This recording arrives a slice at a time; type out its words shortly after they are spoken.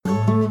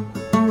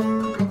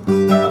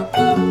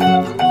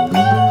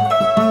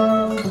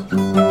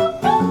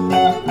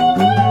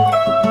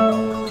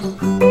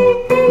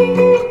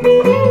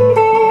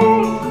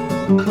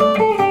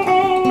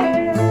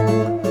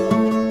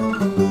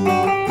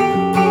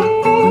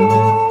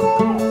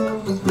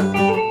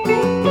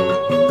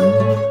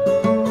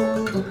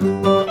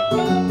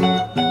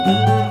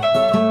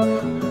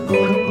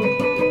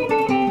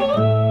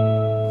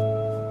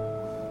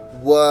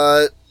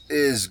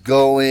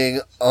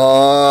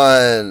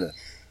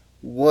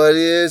What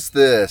is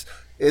this?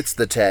 It's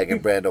the Tag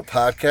and Brando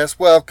podcast.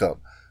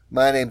 Welcome.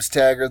 My name's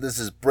Tagger. This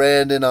is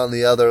Brandon on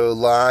the other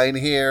line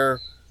here.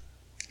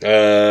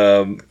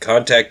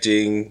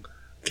 Contacting.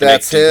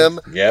 That's him.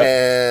 Yep.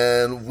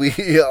 And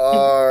we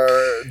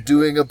are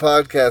doing a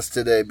podcast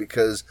today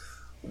because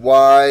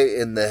why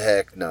in the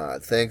heck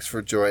not? Thanks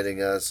for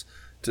joining us.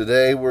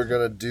 Today we're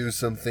going to do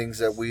some things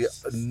that we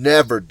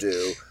never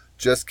do.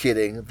 Just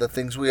kidding. The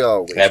things we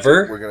always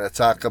Ever? do. We're going to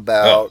talk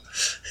about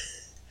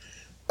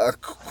a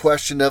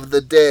question of the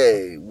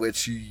day,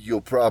 which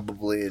you'll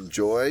probably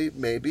enjoy,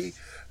 maybe.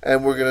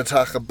 And we're going to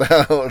talk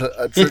about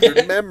a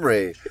triggered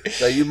memory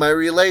that you might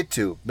relate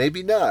to.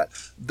 Maybe not.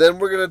 Then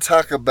we're going to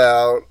talk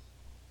about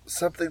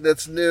something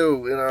that's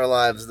new in our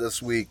lives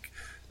this week.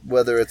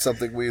 Whether it's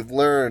something we've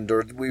learned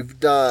or we've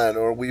done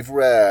or we've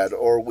read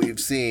or we've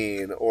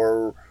seen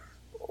or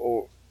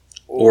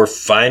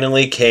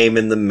finally came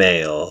in the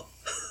mail.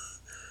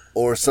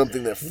 Or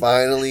something that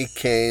finally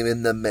came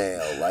in the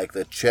mail, like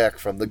the check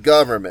from the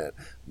government.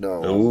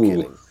 No, I'm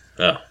kidding.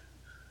 Oh.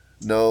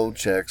 No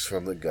checks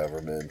from the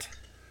government.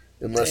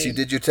 Unless you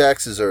did your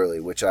taxes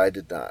early, which I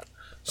did not.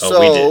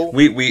 Oh,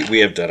 we did. We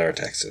have done our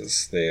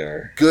taxes. They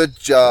are... Good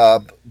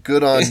job.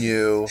 Good on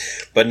you.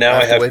 But now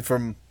I have to wait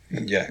for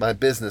my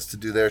business to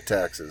do their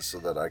taxes so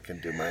that I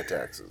can do my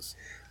taxes.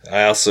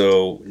 I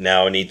also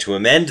now need to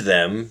amend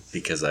them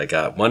because I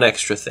got one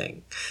extra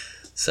thing.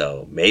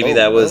 So maybe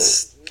that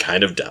was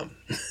kind of dumb.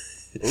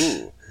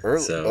 Ooh,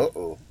 early.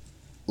 So,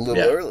 a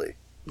little early.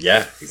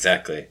 Yeah,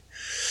 exactly.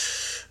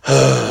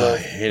 Well,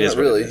 it is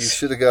really. What it is. You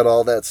should have got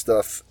all that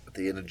stuff at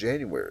the end of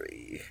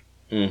January.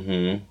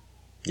 Mm-hmm.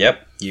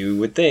 Yep, you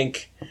would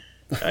think.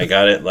 I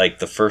got it like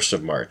the 1st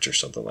of March or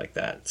something like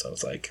that. So I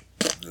was like...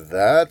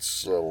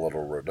 That's a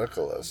little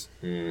ridiculous.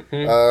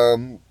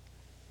 Mm-hmm.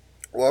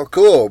 Well,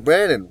 cool.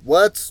 Brandon,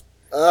 what's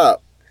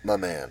up, my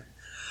man?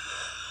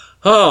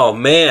 Oh,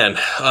 man.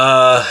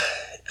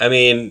 I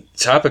mean,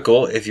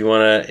 topical if you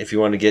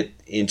wanna get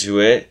into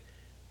it.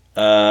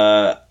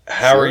 How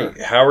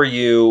are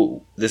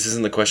you? This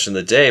isn't the question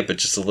of the day, but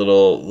just a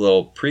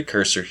little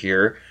precursor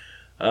here.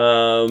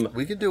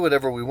 We can do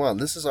whatever we want.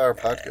 This is our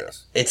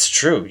podcast. It's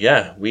true.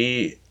 Yeah,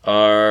 we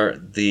are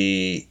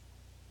the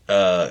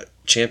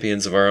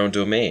champions of our own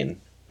domain,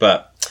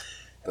 but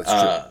that's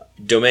true.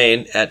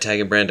 Domain at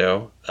Tag and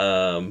Brando.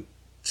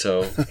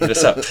 So hit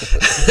us up.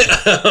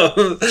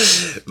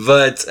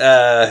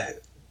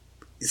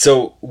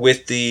 So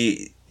with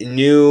the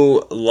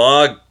new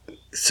law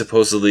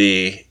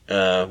supposedly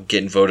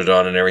getting voted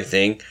on and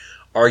everything,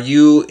 are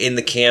you in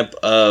the camp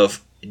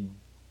of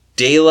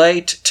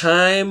daylight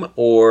time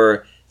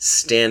or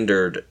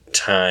standard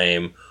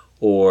time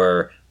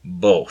or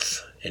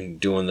both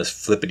and doing this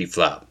flippity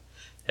flop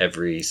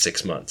every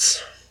 6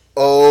 months?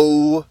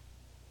 Oh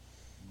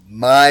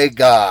my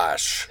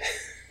gosh.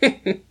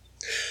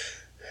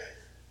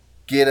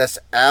 Get us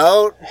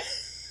out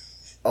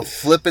of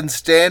flipping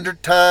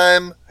standard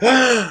time.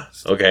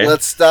 Okay.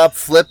 Let's stop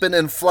flipping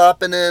and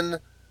flopping in.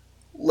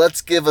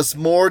 Let's give us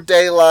more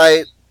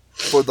daylight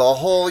for the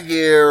whole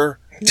year.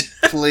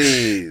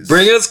 Please.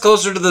 Bring us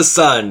closer to the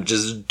sun.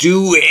 Just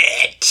do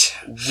it.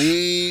 And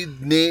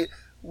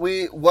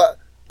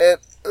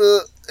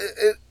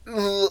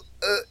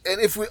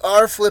if we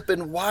are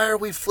flipping, why are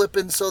we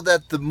flipping so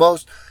that the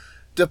most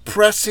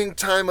depressing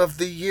time of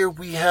the year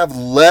we have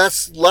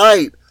less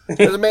light?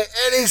 Doesn't make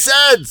any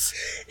sense.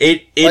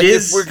 It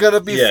is. If we're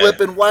gonna be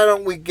flipping, why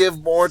don't we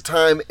give more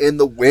time in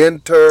the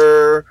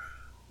winter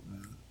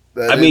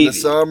than in the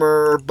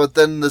summer? But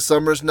then the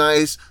summer's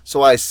nice,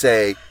 so I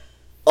say,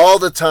 all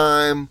the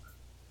time,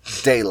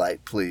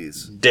 daylight,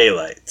 please.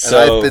 Daylight. And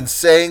I've been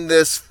saying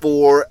this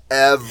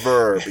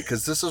forever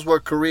because this is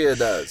what Korea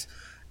does.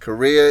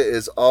 Korea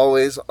is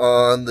always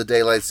on the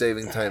daylight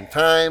saving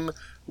time,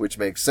 which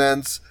makes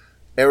sense.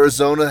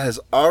 Arizona has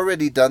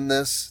already done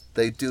this.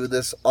 They do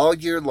this all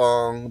year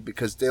long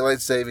because daylight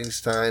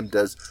savings time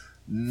does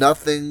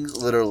nothing,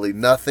 literally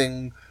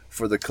nothing,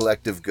 for the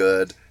collective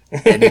good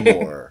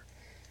anymore.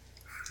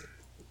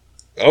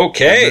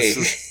 Okay.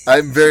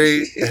 I'm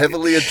very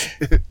heavily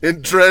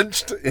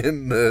entrenched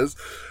in this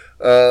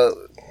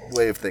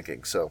way of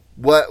thinking. So,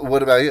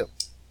 what about you?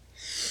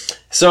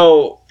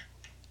 So,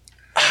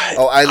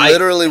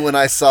 literally when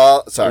I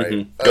saw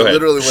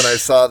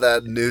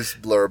that news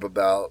blurb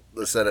about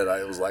the Senate,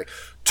 I was like,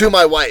 to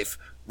my wife,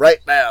 right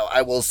now,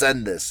 I will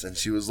send this. And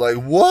she was like,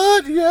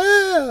 what?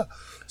 Yeah.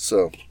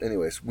 So,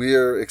 anyways,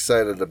 we're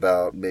excited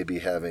about maybe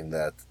having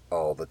that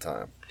all the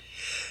time.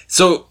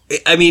 So,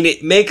 I mean,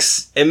 it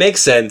makes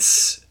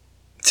sense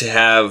to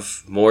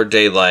have more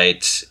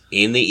daylight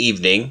in the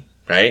evening,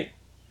 right?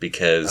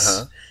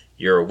 Because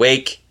you're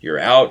awake, you're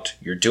out,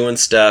 you're doing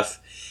stuff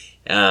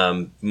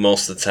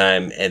most of the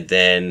time, and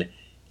then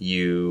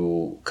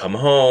you come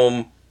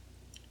home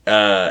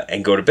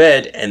and go to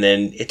bed, and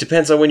then it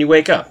depends on when you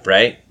wake up,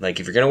 right? Like,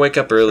 if you're going to wake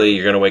up early,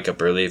 you're going to wake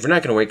up early. If you're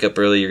not going to wake up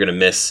early, you're going to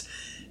miss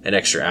an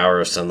extra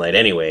hour of sunlight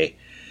anyway.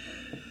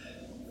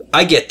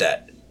 I get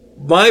that.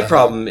 My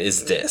problem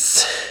is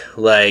this.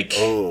 Like,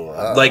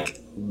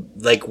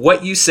 like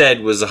what you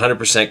said was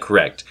 100%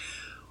 correct.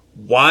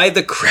 Why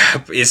the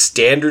crap is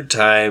standard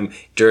time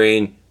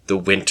during the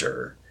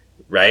winter,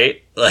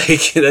 right?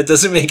 Like that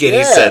doesn't make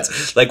any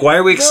sense. Like why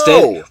are we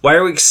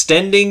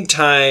extending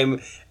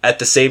time at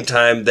the same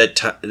time that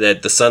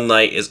that the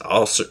sunlight is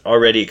also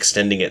already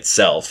extending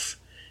itself?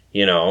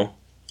 You know,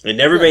 it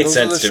never made sense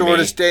to me. Those are the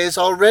shortest days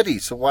already,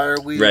 so why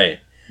are we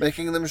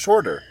making them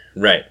shorter?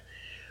 Right.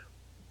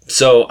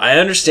 So I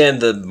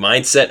understand the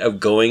mindset of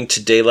going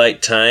to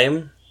daylight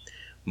time.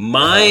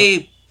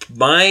 My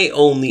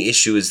only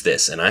issue is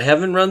this, and I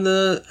haven't run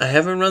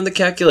the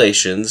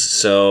calculations,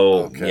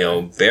 so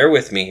bear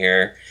with me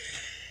here.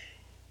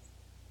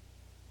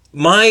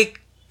 My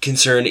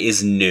concern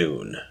is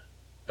noon.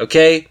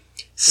 Okay?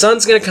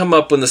 Sun's going to come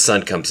up when the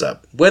sun comes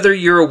up. Whether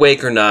you're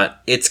awake or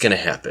not, it's going to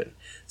happen.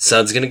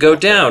 Sun's going to go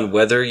down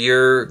whether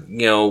you're,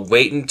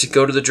 waiting to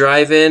go to the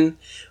drive-in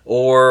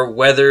or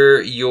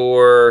whether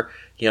you're,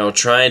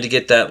 trying to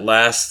get that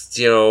last,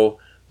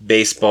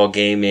 baseball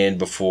game in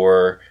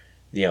before,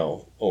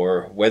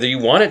 or whether you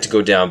want it to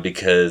go down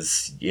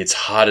because it's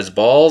hot as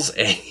balls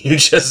and you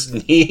just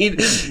need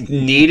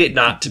it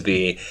not to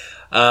be.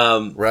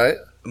 Right.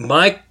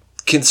 My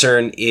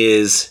concern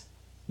is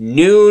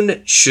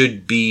noon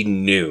should be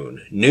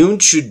noon. Noon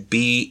should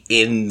be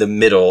in the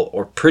middle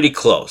or pretty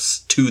close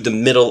to the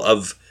middle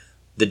of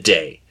the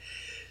day.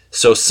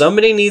 So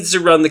somebody needs to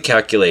run the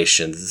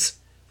calculations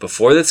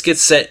before this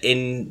gets set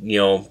in,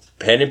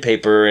 pen and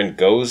paper and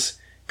goes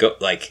to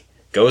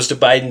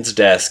Biden's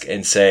desk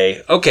and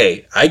say,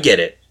 okay, I get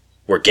it.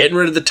 We're getting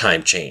rid of the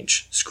time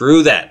change.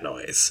 Screw that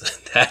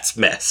noise. That's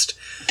messed.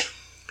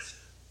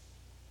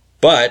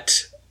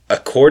 But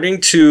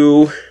according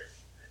to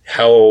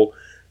how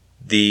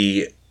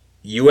the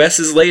U.S.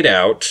 is laid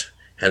out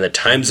and the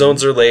time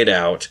zones are laid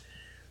out,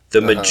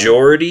 the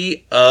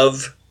majority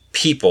of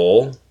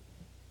people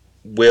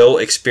will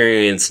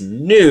experience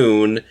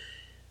noon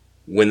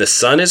when the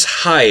sun is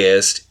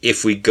highest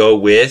if we go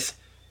with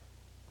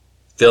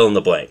fill in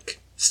the blank,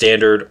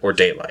 standard or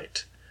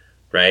daylight,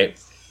 right?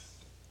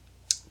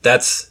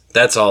 That's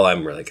all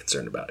I'm really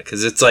concerned about.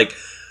 Because it's like,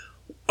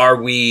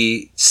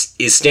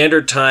 is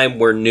standard time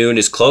where noon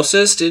is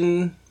closest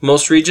in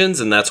most regions,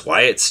 and that's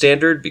why it's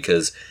standard?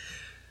 Because,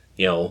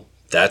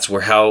 that's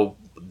how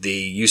they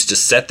used to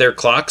set their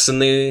clocks in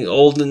the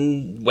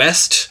olden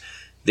West.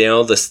 They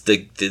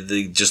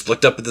just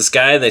looked up at the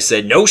sky and they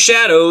said, no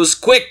shadows,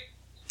 quick,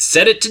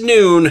 set it to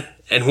noon,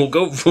 and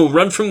we'll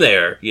run from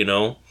there,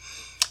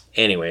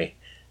 Anyway,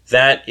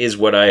 that is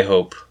what I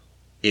hope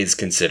is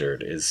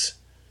considered, is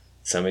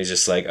somebody's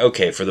just like,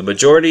 okay, for the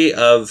majority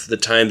of the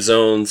time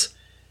zones,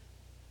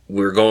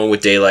 we're going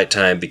with daylight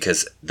time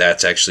because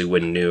that's actually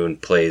when noon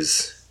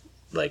plays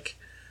like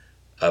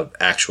an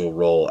actual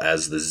role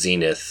as the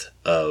zenith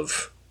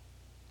of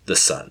the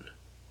sun.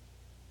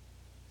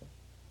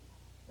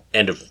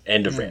 End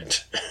of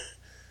rant.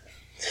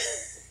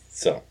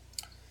 So,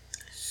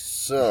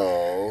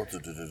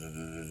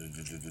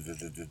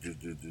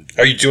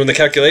 are you doing the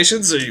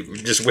calculations, or are you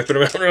just whipping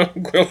them out real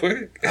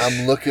quick?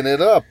 I'm looking it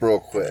up real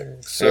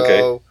quick.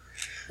 So,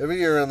 every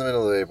year around the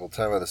middle of April,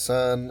 time by the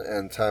sun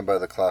and time by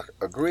the clock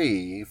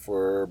agree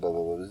for blah,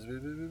 blah,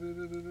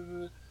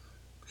 blah.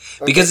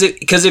 Okay.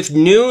 Because if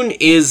noon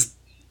is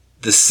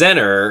the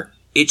center,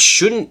 it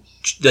shouldn't,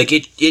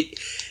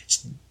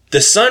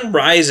 the sun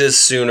rises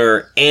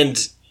sooner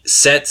and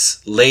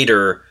sets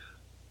later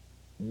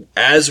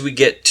as we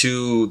get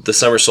to the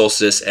summer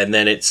solstice, and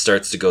then it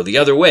starts to go the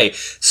other way.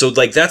 So,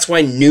 that's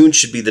why noon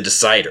should be the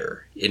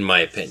decider, in my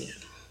opinion.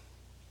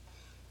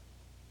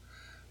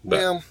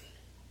 Well,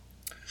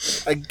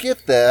 I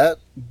get that,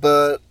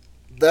 but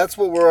that's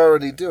what we're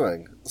already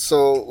doing.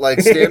 So,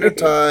 standard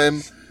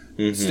time,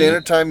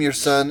 standard time, your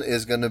sun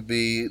is going to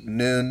be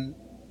noon,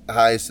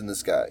 highest in the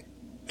sky.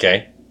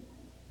 Okay.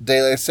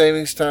 Daylight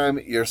savings time,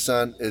 your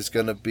sun is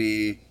going to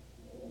be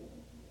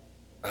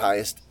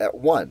highest at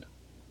 1.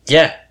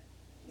 Yeah.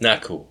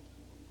 Not cool.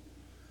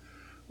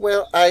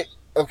 Well,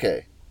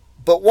 okay.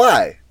 But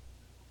why?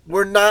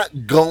 We're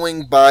not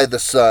going by the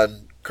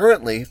sun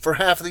currently for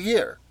half of the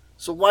year.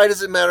 So why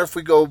does it matter if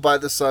we go by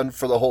the sun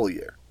for the whole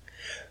year?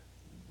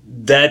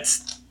 It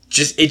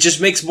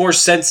just makes more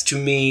sense to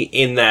me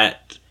in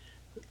that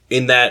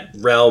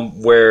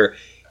realm where,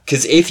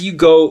 because if you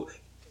go,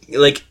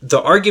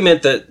 the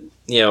argument that,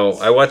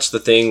 I watched the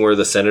thing where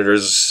the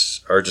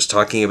senators are just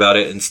talking about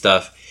it and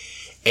stuff,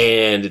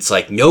 and it's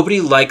like, nobody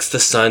likes the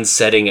sun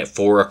setting at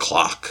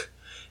 4:00.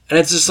 And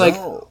it's just like,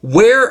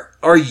 where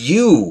are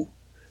you?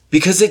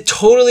 Because it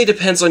totally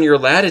depends on your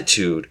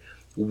latitude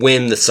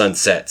when the sun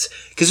sets.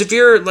 Because if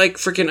you're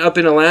freaking up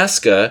in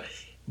Alaska,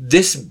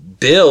 this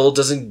bill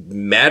doesn't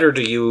matter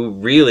to you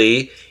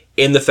really,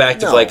 in the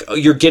fact of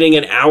you're getting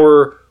an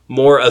hour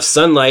more of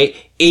sunlight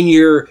in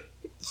your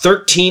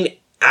 13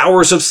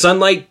 hours of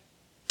sunlight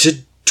to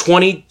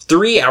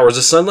 23 hours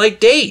of sunlight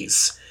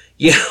days.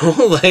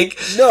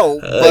 No,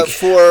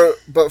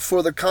 but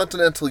for the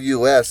continental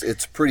U.S.,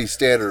 it's pretty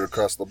standard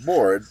across the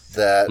board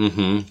that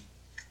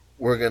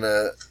we're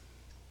gonna,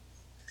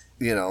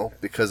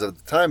 because of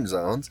the time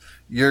zones,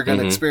 you're going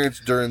to experience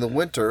during the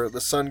winter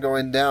the sun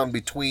going down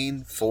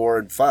between 4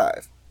 and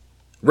 5.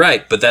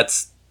 Right, but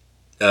that's,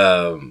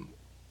 but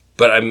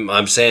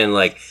I'm saying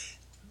like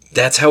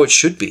that's how it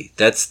should be.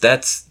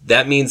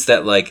 That means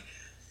that like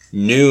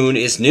noon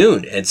is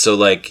noon, and so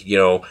like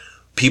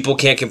people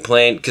can't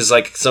complain because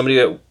like somebody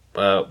at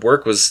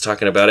work was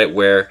talking about it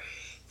where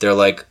they're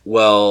like,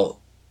 well,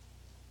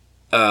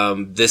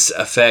 this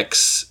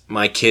affects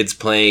my kids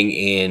playing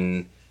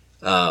in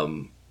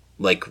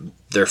like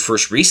their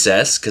first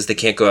recess because they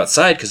can't go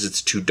outside because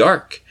it's too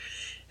dark,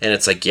 and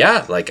it's like,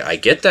 yeah, like I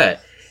get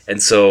that,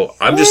 and so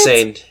I'm just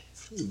saying,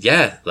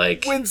 yeah,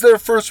 like when's their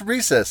first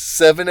recess?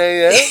 7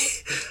 a.m.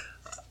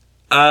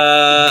 Get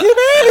out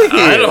of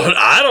here!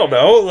 I don't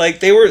know.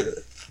 Like they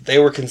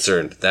were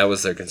concerned. That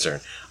was their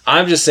concern.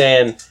 I'm just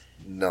saying.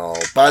 No,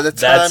 by the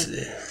time,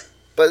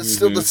 but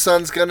still, the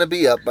sun's gonna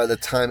be up by the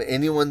time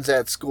anyone's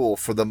at school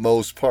for the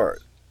most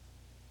part.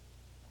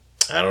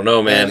 I don't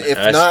know, man.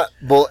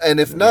 And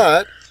if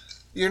not,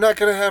 you're not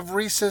going to have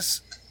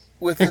recess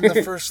within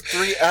the first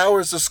 3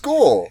 hours of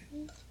school.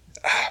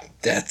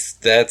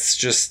 That's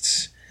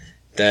just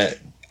that.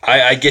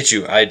 I get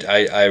you.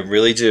 I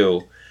really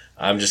do.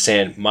 I'm just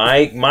saying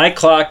my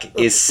clock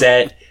is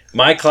set.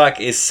 My clock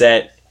is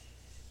set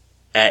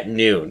at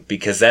noon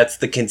because that's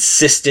the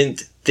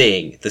consistent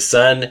thing. The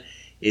sun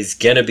is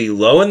going to be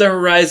low in the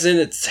horizon.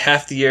 It's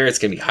half the year. It's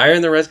going to be higher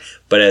in the horizon.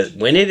 But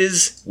when it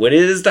is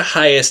the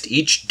highest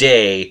each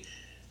day,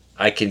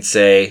 I can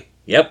say,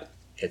 yep,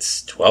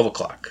 it's 12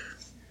 o'clock.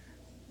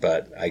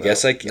 But I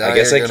guess I can't now.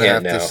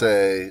 Have to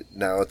say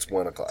now it's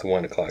 1 o'clock. It's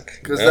 1 o'clock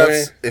because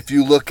that's right. If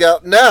you look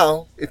out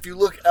now, if you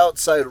look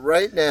outside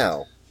right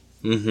now,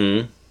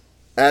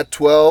 at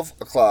 12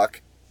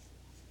 o'clock,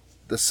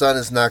 the sun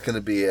is not going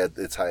to be at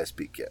its highest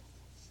peak yet.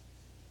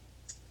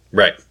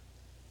 Right.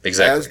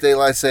 Exactly. As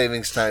daylight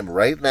savings time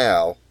right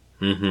now,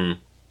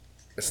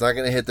 it's not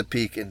going to hit the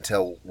peak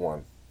until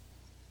 1.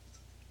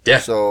 Yeah.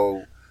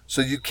 So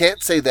you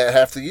can't say that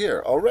half the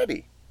year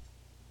already.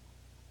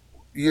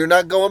 You're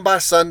not going by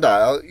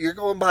sundial. You're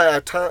going by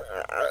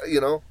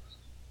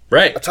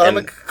right,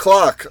 atomic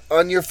clock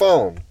on your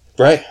phone.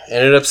 Right,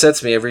 and it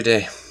upsets me every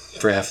day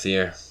for half the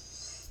year.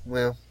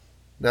 Well,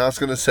 now it's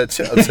going to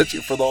upset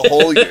you for the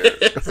whole year,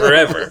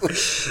 forever.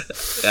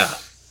 Yeah.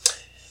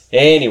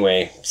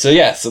 Anyway, so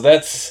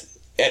that's.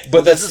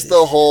 But this is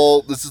the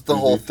whole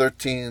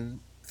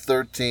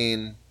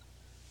 13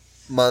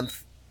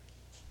 month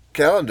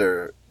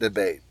calendar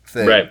debate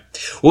thing. Right.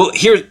 Well,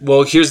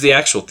 here's the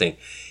actual thing.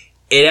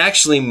 It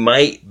actually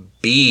might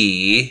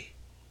be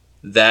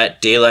that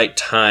daylight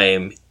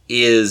time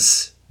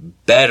is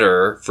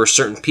better for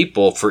certain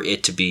people for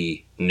it to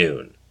be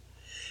noon.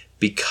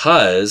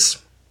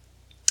 Because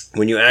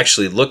when you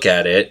actually look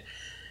at it,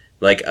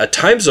 like a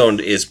time zone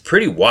is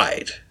pretty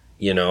wide,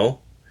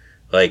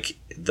 like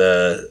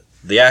the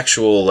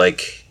actual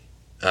like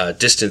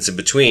distance in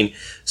between.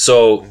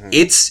 So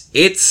it's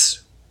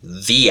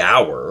the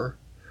hour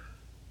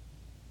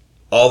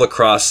all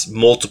across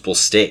multiple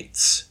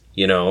states,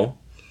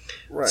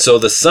 Right. So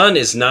the sun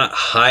is not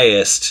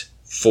highest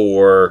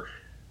for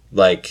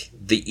like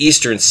the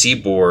eastern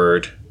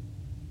seaboard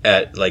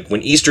at like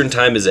when Eastern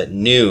time is at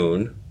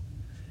noon,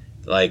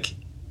 like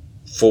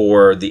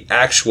for the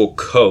actual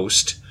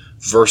coast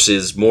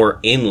versus more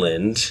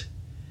inland,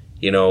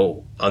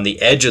 on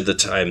the edge of the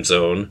time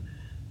zone.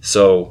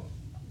 So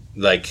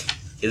like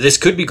this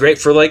could be great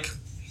for like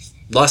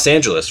Los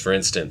Angeles, for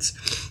instance,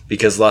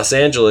 because Los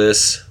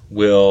Angeles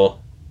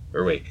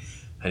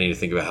I need to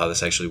think about how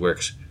this actually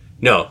works.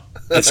 No,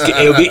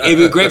 it'd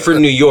be great for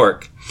New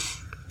York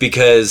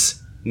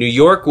because New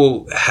York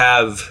will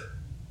have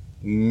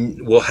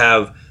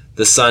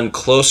the sun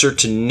closer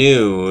to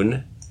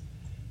noon,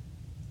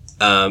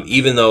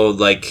 even though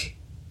like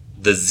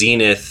the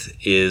zenith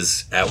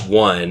is at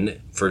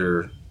 1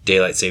 for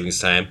daylight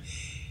savings time.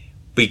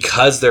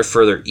 Because they're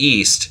further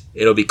east,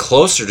 it'll be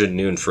closer to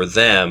noon for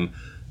them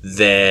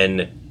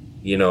than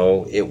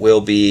it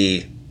will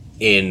be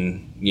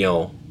in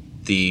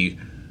the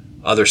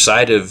other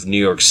side of New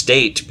York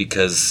State,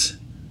 because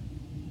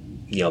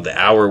the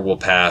hour will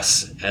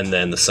pass and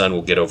then the sun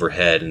will get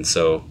overhead, and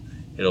so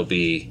it'll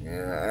be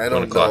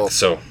 1 o'clock.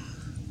 So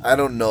I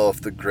don't know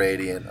if the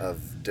gradient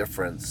of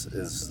difference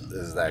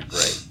is that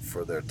great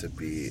for there to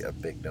be a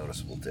big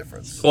noticeable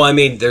difference. Well, I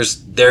mean,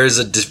 this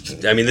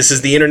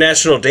is the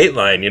international date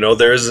line.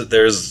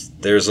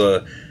 There's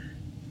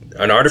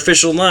an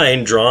artificial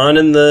line drawn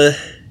in the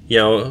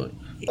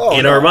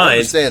in our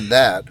minds. I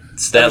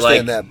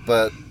understand that.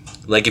 But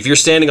like if you're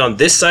standing on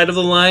this side of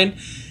the line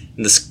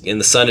and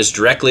the sun is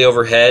directly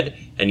overhead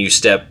and you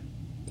step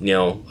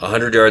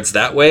 100 yards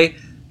that way,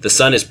 the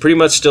sun is pretty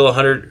much still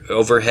 100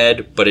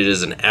 overhead, but it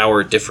is an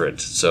hour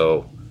different.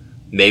 So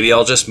maybe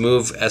I'll just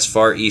move as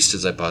far east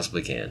as I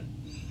possibly can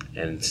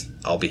and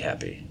I'll be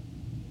happy.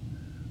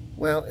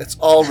 Well, it's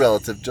all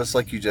relative, just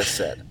like you just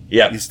said.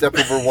 Yeah. You step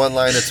over one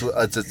line, it's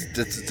a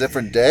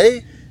different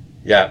day.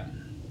 Yeah.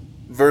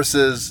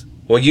 Versus,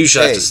 well, you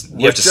have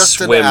to just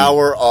swim. an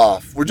hour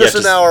off. We're just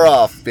an hour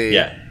off, babe.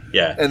 Yeah.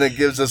 Yeah. And it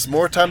gives us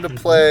more time to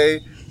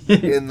play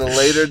in the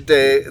later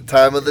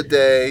time of the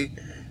day.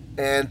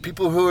 And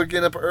people who are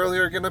getting up early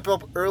are getting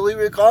up early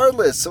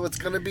regardless. So it's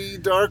going to be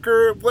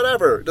darker,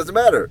 whatever. It doesn't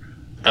matter.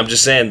 I'm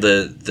just saying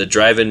the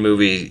drive-in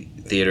movie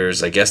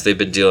theaters, I guess they've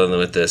been dealing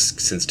with this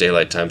since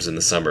daylight times in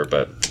the summer,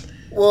 but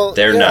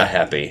they're not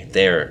happy.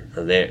 They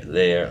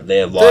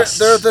have lost.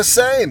 They're the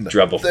same.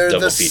 They're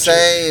the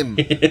same.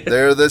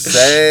 They're the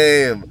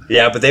same.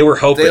 Yeah, but they were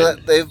hoping.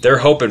 They're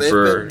hoping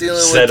for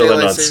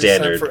settling on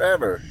standard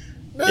forever.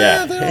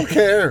 Nah, they don't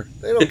care.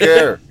 They don't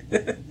care.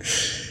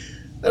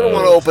 They don't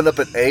want to open up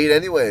at 8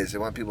 anyways. They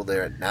want people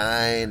there at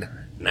 9.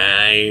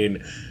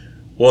 9.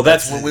 Well,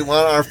 that's when we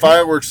want our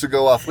fireworks to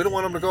go off. We don't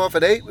want them to go off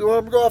at 8. We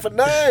want them to go off at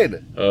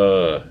 9.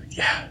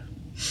 Yeah.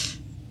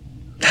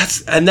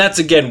 That's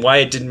again why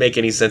it didn't make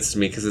any sense to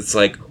me, because it's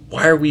like,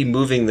 why are we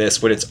moving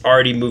this when it's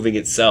already moving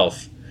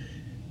itself?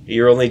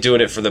 You're only doing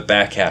it for the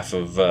back half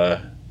of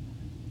the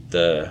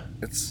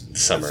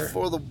summer.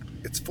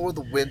 It's for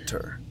the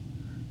winter.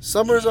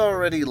 Summer's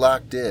already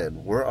locked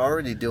in. We're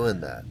already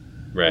doing that.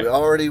 Right.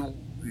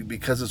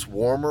 Because it's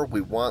warmer, we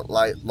want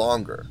light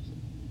longer.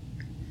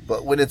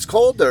 But when it's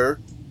colder,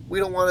 we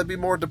don't want to be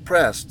more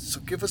depressed. So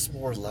give us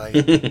more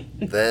light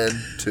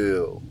then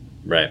too.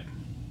 Right.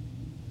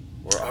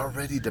 We're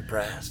already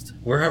depressed.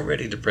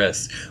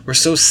 We're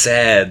so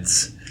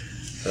sads.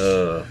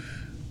 We're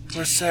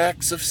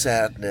sacks of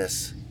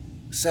sadness.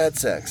 Sad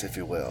sacks, if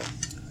you will.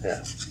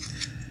 Yeah.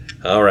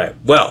 All right.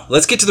 Well,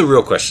 let's get to the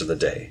real question of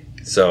the day.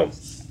 So,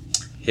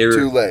 here.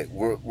 Too late.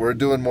 We're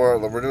doing more.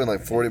 We're doing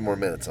like 40 more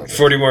minutes on that.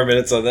 40 more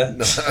minutes on that?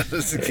 No, I'm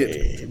just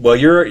kidding. Well,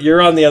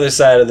 you're on the other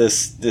side of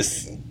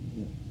this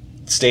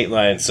state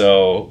line,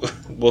 so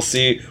we'll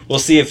see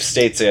if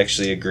states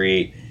actually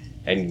agree,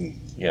 and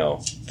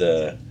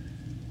the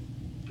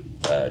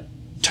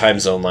time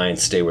zone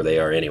lines stay where they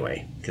are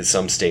anyway, because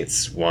some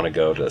states want to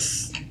go to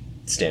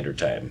standard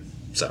time.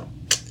 So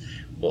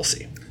we'll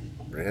see.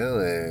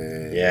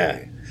 Really?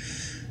 Yeah.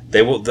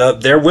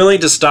 They're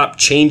willing to stop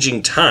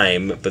changing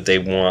time, but they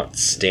want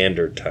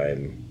standard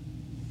time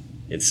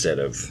instead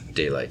of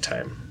daylight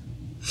time.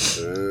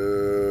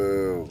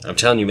 Ooh. I'm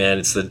telling you, man,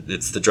 it's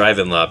the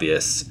drive-in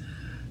lobbyists.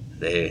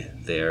 They're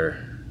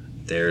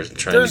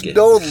trying to get. There's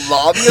no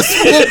lobbyists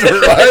for the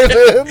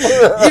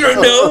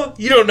drive-in.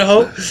 You don't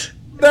know.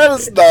 That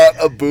is not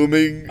a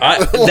booming.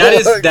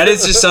 That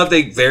is just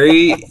something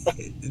very,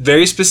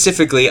 very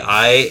specifically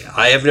I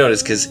have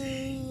noticed,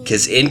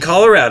 because in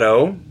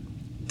Colorado,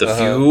 the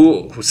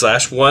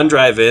few/one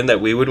drive-in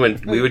that we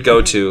would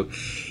go to,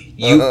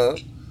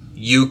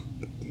 you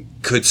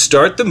could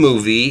start the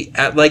movie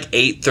at like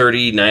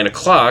 8:30, 9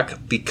 o'clock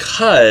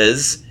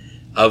because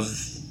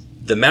of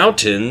the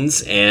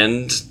mountains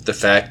and the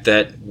fact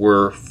that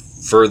we're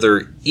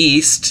further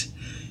east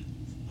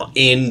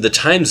in the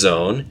time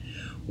zone.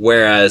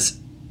 Whereas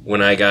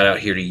when I got out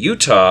here to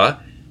Utah,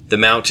 the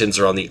mountains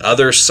are on the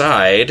other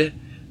side,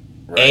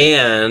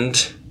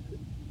 and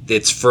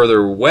it's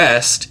further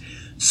west,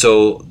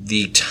 so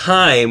the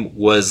time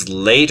was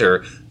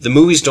later. The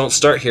movies don't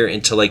start here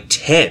until like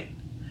 10.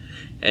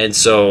 And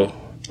so,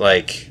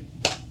 like,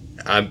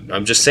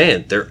 I'm just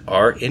saying, there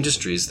are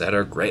industries that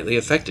are greatly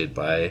affected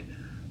by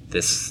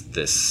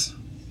this.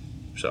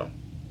 So,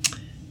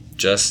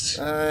 just...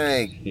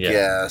 I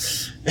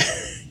guess.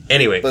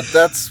 Anyway. But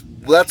that's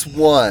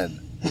one.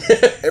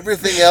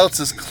 Everything else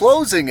is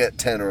closing at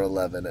 10 or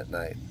 11 at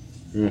night.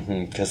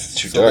 Mm-hmm, because it's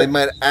too so dark. They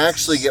might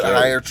actually get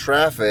higher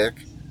traffic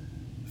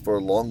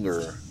for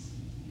longer.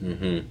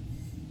 Mm-hmm.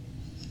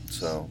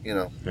 So,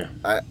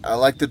 I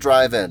like the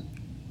drive-in.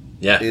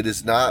 Yeah. It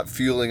is not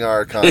fueling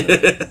our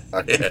economy.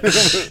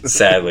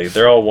 Sadly.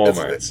 They're all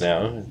Walmarts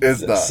now. It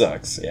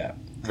sucks, yeah.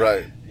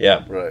 Right.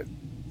 Yeah. Right.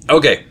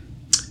 Okay.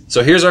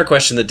 So here's our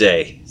question of the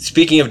day.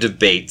 Speaking of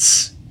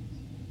debates...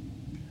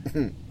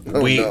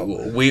 We are.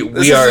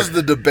 This is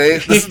the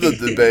debate. This is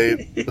the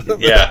debate.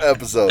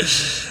 Episode.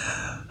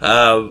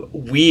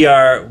 We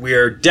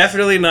are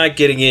definitely not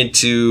getting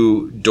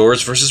into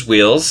doors versus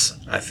wheels.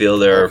 I feel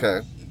there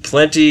are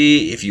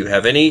plenty. If you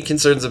have any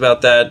concerns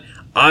about that,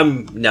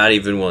 I'm not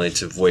even willing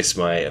to voice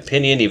my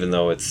opinion, even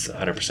though it's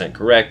 100%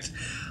 correct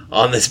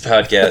on this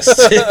podcast.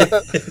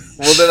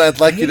 Well, then I'd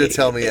like you to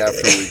tell me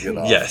after we get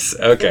off. Yes.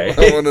 Okay.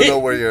 I want to know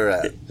where you're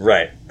at.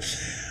 Right.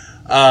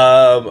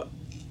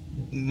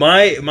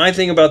 My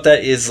thing about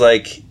that is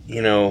like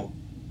we're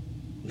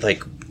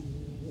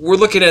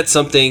looking at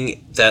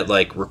something that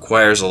like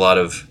requires a lot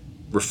of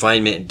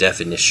refinement and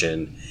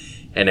definition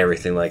and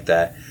everything like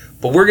that.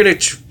 But we're going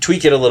to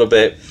tweak it a little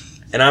bit,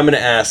 and I'm going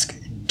to ask,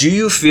 do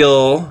you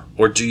feel,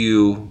 or do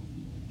you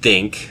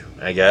think,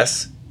 I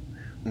guess,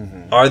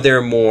 are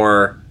there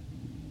more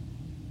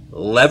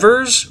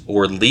levers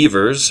or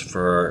levers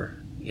for our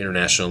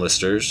international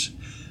listeners?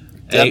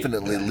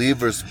 Definitely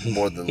levers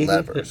more than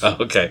levers.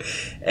 Okay.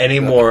 Any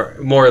more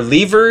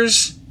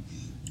levers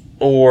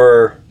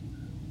or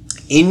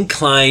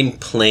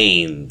inclined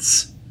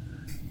planes?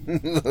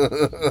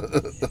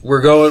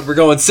 We're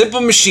going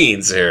simple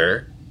machines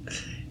here.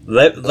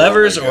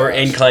 Levers or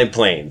inclined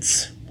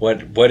planes?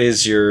 What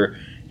is your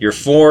your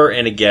for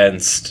and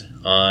against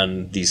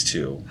on these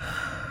two.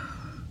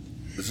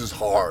 This is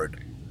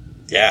hard.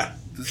 Yeah.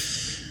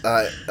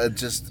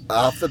 Just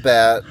off the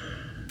bat,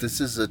 this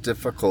is a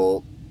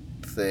difficult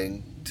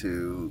thing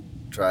to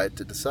try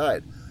to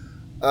decide.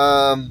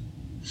 So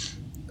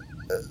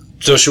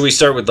should we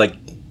start with like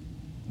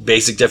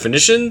basic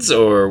definitions,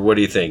 or what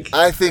do you think?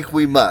 I think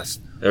we must.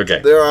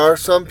 Okay. There are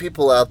some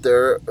people out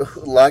there,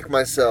 like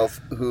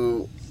myself,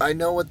 who I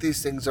know what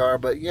these things are,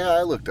 but yeah,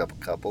 I looked up a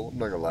couple. I'm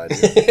not gonna lie to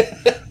you.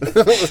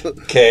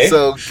 Okay.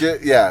 So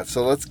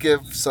so let's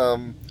give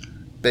some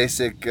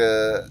basic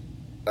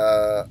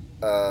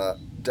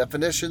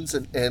definitions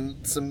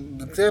and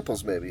some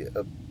examples, maybe.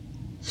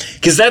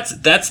 Because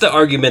that's the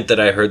argument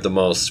that I heard the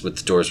most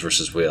with doors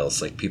versus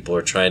wheels. Like, people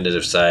are trying to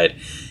decide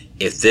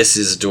if this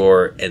is a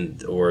door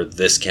or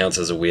this counts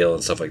as a wheel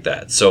and stuff like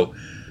that. So,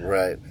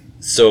 right.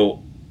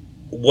 So,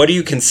 what do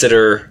you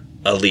consider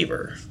a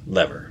lever?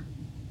 Lever.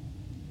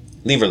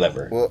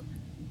 Well,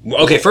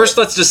 okay, first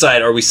let's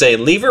decide, are we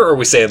saying lever or are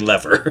we saying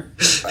lever?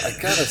 I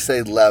gotta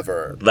say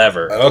lever.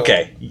 Lever,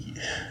 okay.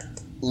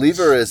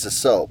 Lever is a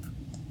soap,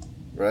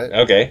 right?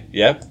 Okay,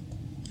 yep.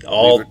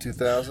 Lever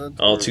 2000?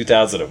 All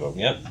 2,000 of them,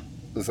 yep.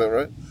 Is that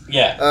right?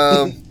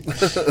 Yeah.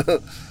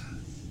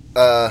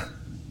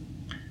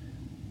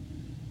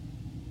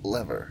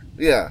 Lever.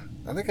 Yeah,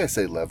 I think I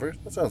say lever.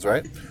 That sounds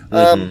right.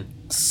 Mm-hmm.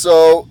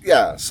 So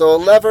a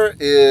lever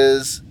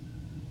is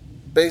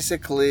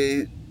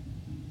basically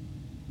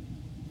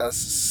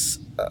it's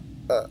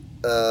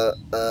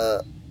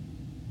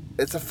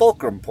a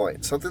fulcrum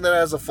point, something that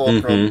has a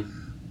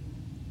fulcrum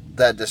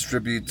that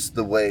distributes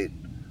the weight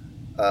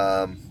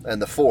and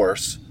the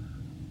force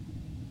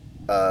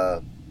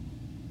of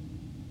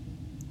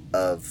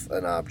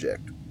an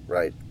object,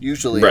 right?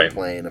 Usually a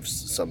plane of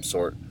some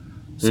sort.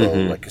 So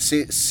like a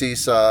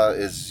seesaw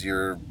is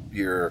your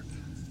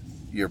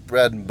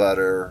bread and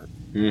butter,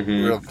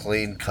 real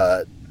clean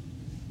cut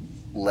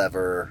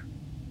lever.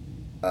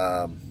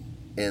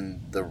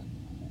 In the,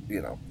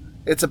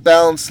 it's a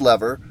balanced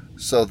lever,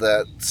 so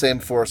that same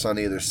force on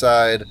either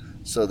side,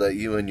 so that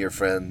you and your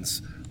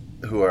friends,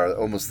 who are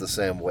almost the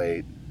same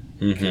weight,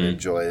 can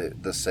enjoy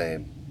the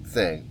same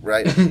thing,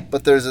 right?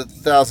 But there's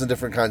 1,000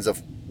 different kinds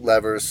of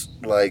levers.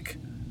 Like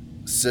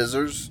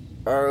scissors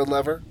are a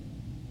lever,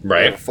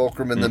 right? A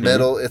fulcrum in the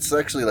middle. It's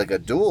actually like a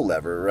dual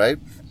lever, right?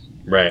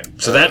 Right.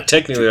 So that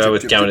technically I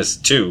would count as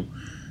 2.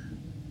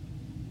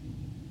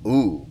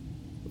 Ooh.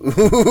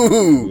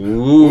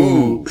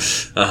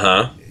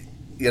 Uh-huh.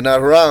 You're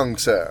not wrong,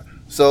 sir.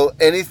 So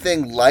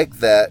anything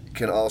like that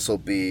can also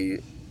be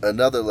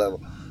another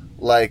level.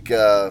 Like,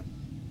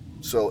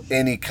 so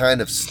any kind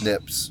of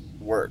snips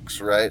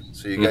works, right?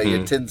 So you got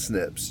your tin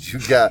snips. You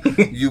got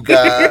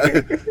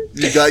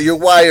your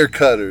wire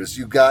cutters.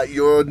 You got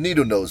your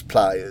needle nose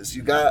pliers.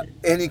 You got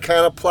any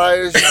kind of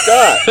pliers you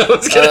got. I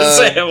was going to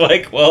say, I'm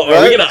like, well,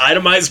 are we going to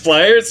itemize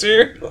pliers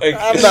here? Like...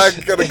 I'm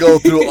not going to go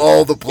through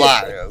all the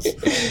pliers.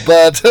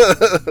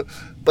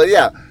 But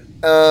yeah.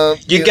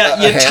 You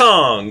got your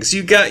tongs.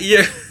 You got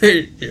your...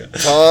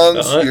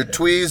 tongs, your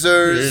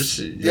tweezers.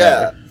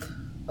 Yeah.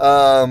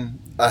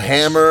 A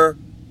hammer,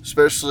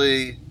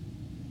 especially...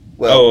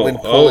 Well, when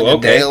pulling a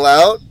nail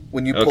out,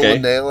 when you pull a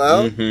nail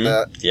out,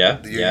 you're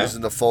using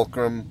the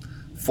fulcrum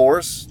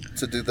force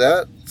to do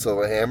that.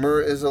 So a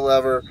hammer is a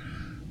lever,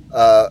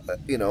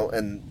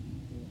 and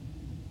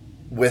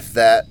with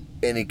that,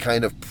 any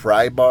kind of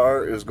pry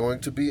bar is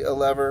going to be a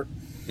lever.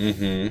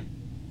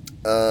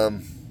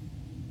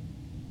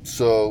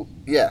 So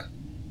yeah,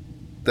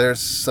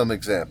 there's some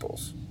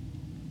examples.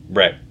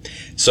 Right.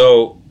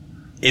 So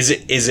is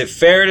it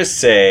fair to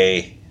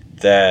say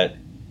that,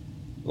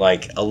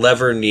 like, a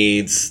lever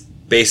needs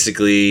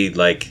basically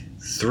like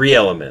 3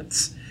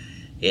 elements?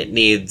 It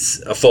needs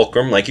a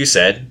fulcrum, like you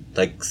said,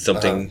 like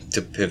something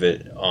to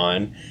pivot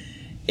on.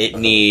 It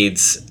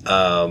needs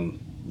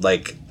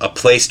like a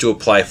place to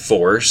apply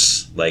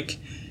force, like,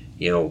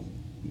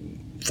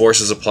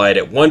 force is applied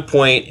at one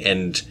point,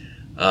 and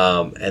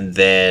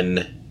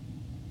then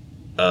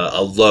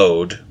a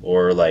load,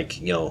 or like,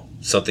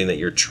 something that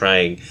you're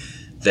trying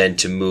then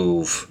to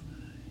move,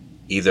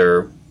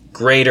 either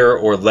greater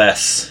or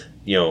less,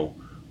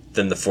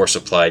 than the force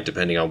applied,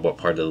 depending on what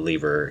part of the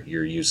lever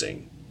you're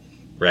using,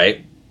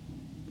 right?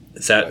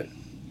 Is that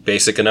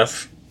basic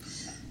enough?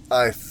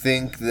 I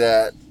think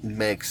that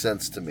makes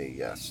sense to me.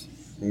 Yes.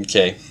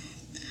 Okay.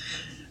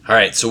 All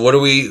right. So what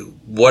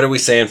are we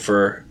saying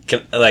for?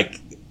 Can I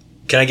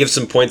give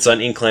some points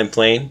on inclined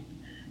plane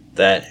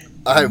that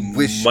I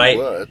wish you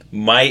would.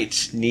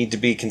 Might need to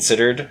be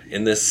considered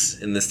in this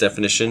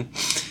definition?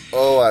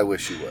 Oh, I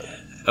wish you would.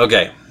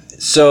 Okay.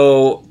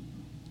 So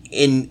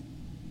in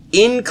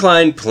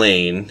inclined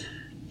plane,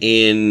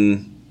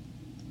 in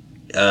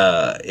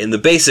the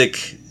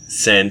basic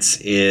sense,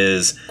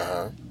 is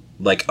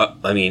like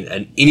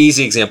an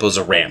easy example is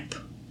a ramp,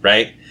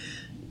 right?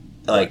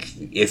 Like,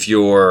 if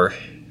you're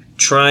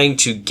trying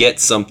to get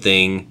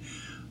something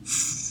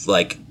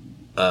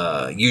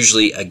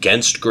usually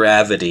against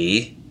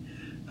gravity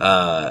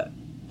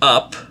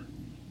up,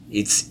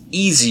 it's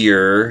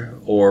easier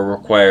or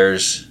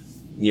requires,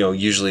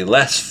 usually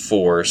less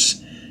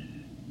force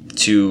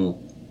to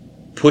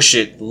push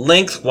it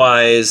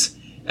lengthwise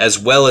as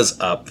well as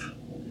up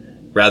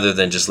rather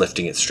than just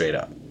lifting it straight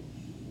up.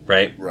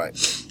 Right? Right.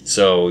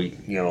 So,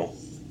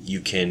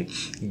 you can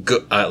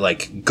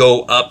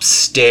go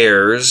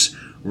upstairs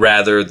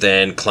rather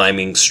than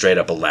climbing straight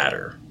up a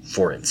ladder,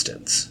 for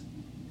instance.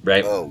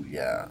 Right? Oh,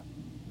 yeah.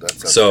 That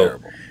sounds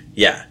terrible.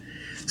 Yeah.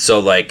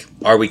 So,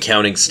 are we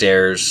counting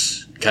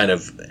stairs kind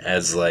of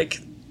as,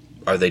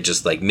 are they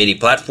just, mini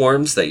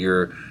platforms that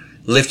you're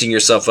lifting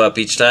yourself up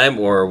each time,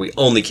 or are we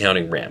only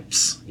counting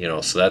ramps?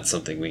 So that's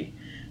something we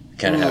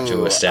kind of have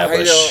to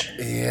establish.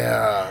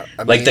 I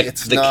mean,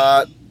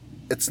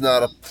 it's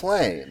not a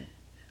plane.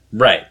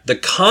 Right. The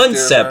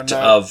concept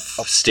of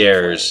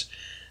stairs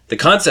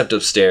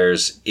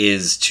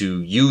is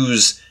to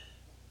use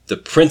the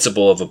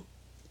principle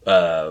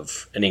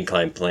of an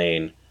inclined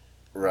plane.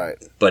 Right.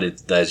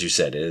 But as you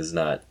said, it is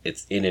not,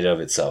 it's in and of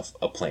itself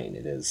a plane.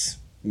 It is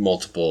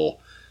multiple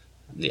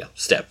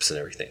steps and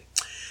everything.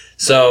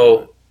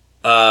 So,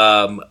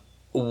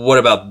 what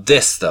about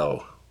this,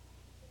 though?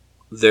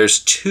 There's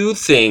two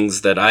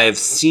things that I have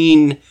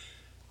seen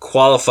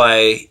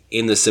qualify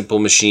in the simple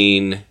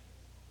machine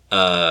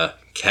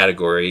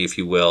category, if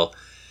you will,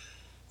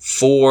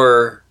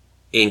 for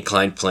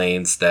inclined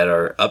planes that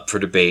are up for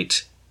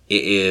debate.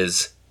 It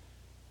is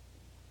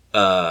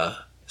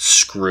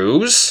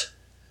screws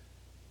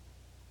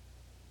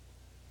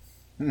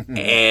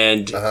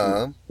and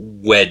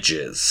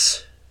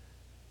wedges.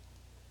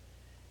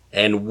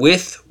 And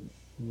with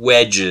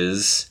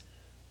wedges,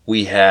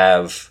 we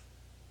have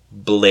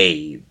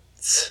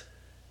blades.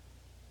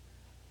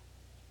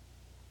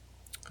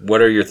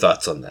 What are your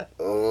thoughts on that?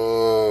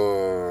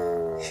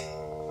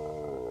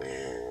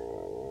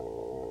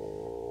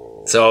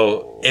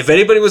 So, if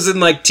anybody was in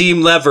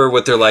Team Lever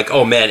with their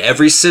oh man,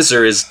 every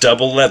scissor is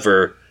double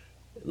lever,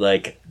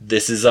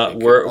 this is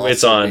where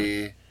it's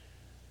on.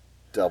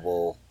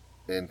 Double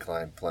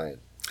inclined plane.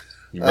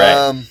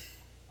 Right.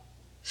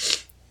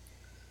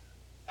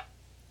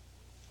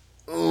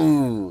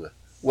 Ooh.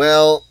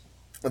 Well,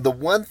 the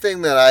one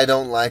thing that I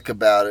don't like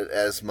about it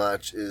as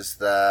much is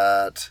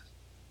that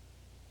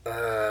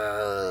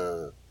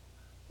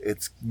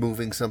it's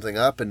moving something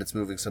up and it's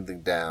moving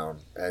something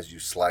down as you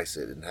slice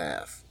it in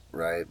half,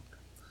 right?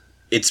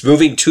 It's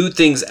moving two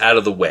things out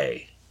of the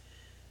way.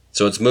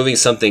 So it's moving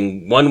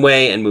something one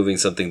way and moving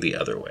something the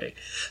other way.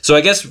 So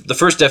I guess the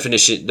first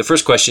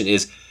question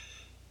is,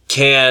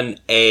 can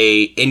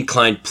a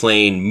inclined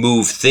plane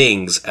move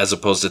things as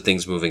opposed to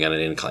things moving on an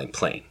inclined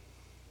plane?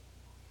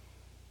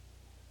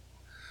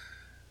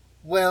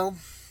 Well,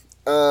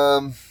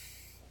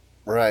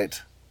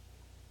 right.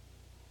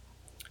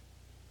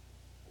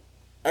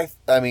 I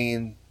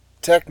mean,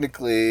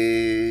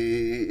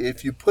 technically,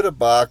 if you put a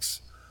box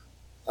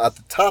at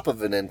the top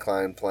of an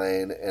inclined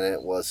plane and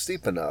it was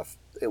steep enough,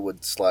 it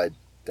would slide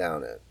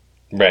down it.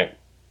 Right.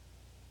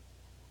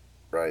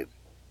 Right.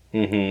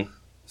 Mm-hmm.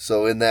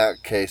 So in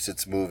that case,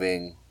 it's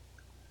moving.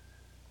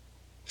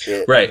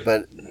 Right.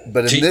 But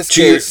in this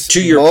case,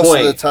 to your most point,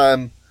 of the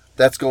time,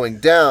 that's going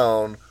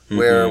down.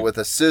 Where with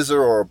a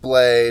scissor or a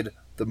blade,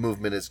 the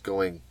movement is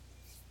going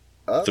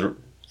up.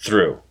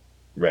 Through.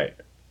 Right.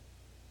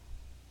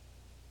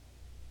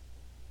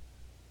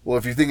 Well,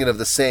 if you're thinking of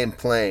the same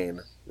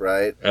plane,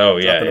 right? Oh,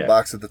 yeah. Dropping a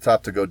box at the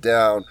top to go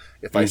down.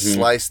 If I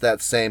slice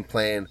that same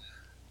plane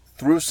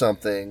through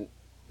something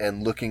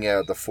and looking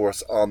at the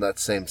force on that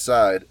same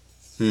side,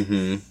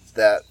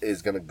 that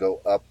is going to go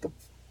up the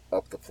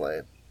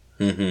plane.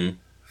 Mm-hmm.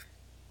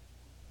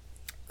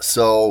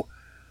 So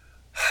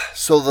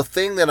the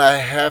thing that I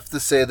have to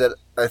say that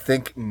I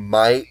think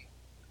might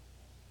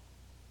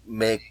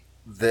make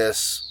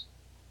this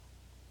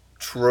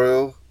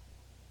true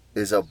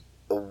is a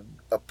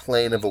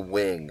plane of a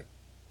wing.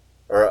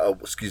 Or, a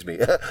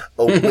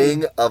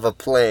wing of a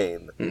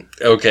plane.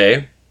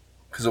 Okay.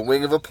 Because a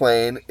wing of a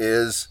plane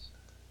is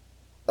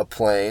a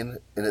plane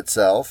in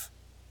itself,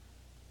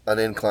 an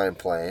inclined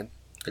plane.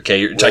 Okay,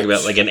 you're talking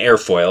about an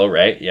airfoil,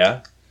 right?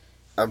 Yeah.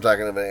 I'm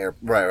talking about an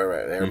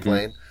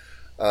airplane.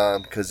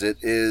 Because it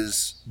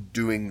is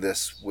doing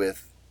this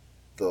with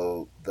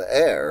the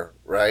air,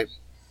 right?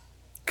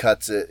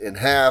 Cuts it in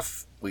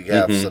half. We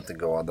have something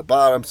go on the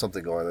bottom,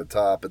 something go on the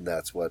top, and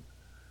that's what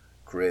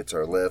creates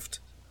our lift.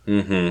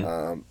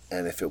 And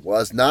if it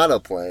was not a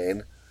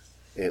plane,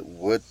 it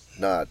would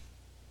not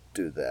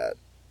do that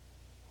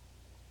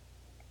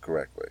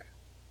correctly.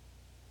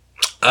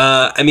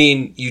 I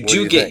mean,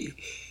 you get.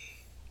 Think?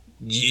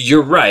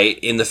 You're right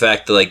in the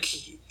fact that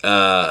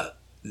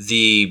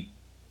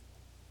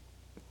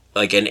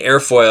an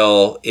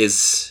airfoil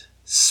is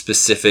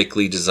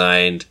specifically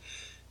designed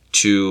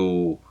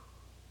to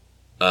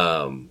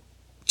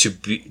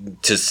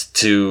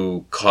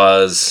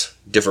cause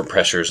different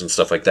pressures and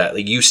stuff like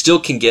that. You still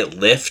can get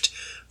lift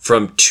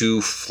from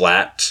two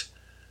flat,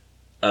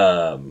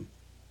 a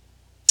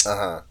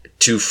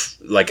piece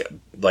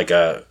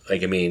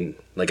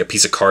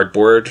of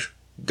cardboard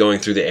going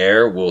through the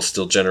air will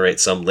still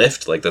generate some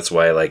lift. That's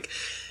why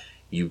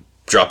you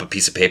drop a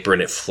piece of paper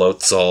and it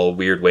floats all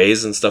weird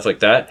ways and stuff like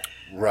that.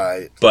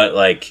 Right. But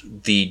like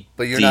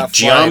but you're not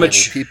flying any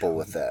people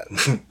with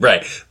that.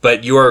 Right.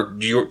 But you're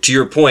to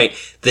your point,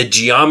 the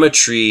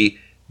geometry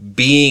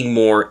being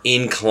more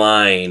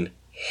incline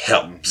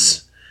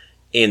helps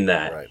in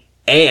that. Right.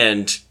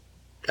 And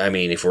I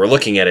mean, if we're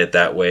looking at it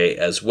that way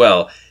as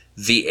well,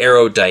 the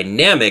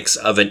aerodynamics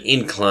of an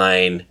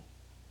incline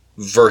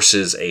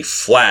versus a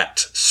flat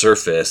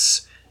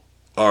surface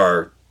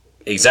are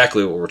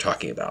exactly what we're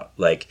talking about.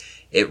 Like,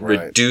 it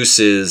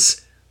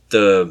reduces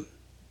the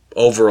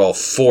overall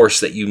force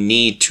that you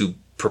need to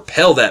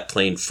propel that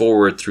plane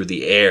forward through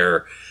the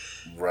air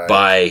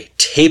by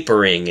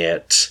tapering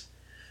it.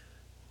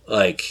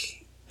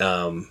 Like,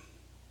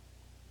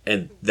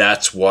 and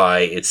that's why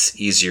it's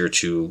easier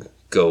to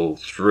go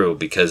through,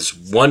 because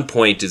one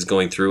point is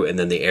going through and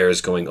then the air is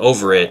going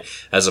over it,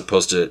 as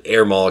opposed to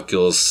air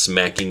molecules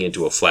smacking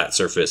into a flat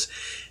surface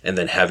and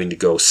then having to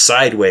go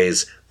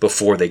sideways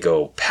before they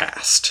go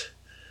past.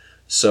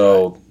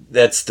 So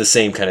that's the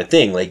same kind of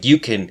thing. Like, you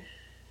can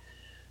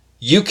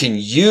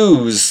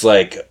use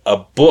like a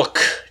book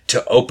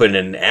to open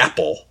an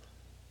apple,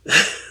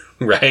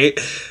 right?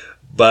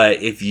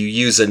 But if you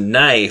use a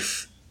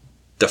knife,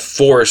 the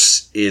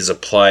force is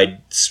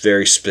applied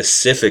very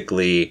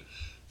specifically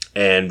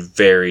and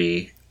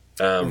very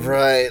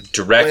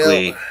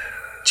directly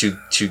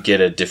to get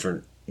a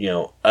different,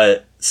 a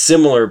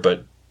similar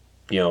but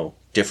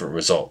different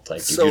result.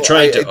 Like, if you're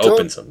trying to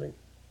open something.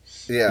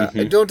 Yeah,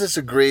 I don't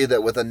disagree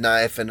that with a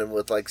knife and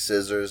with like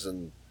scissors,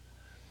 and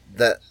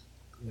that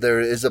there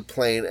is a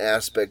plane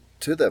aspect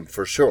to them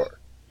for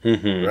sure,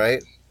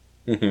 right?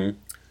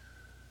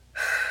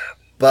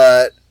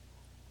 But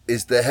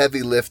is the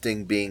heavy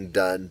lifting being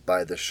done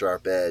by the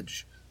sharp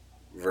edge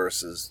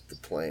versus the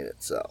plane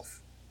itself?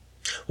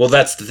 Well,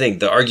 that's the thing.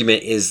 The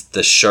argument is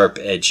the sharp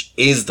edge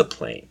is the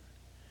plane.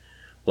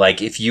 Like,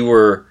 if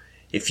you're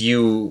like,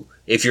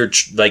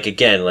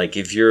 again, like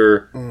if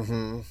you're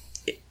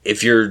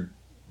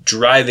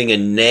driving a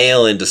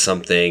nail into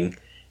something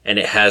and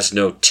it has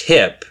no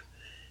tip,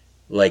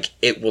 like,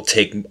 it will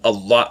take a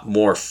lot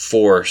more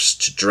force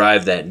to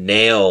drive that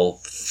nail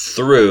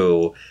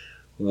through,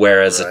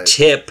 whereas a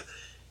tip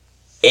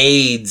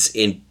aids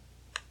in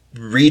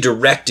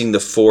redirecting the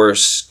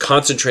force,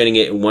 concentrating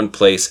it in one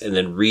place, and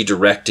then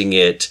redirecting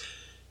it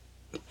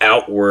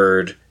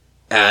outward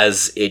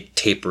as it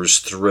tapers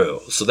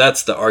through. So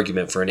that's the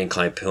argument for an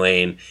inclined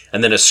plane.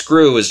 And then a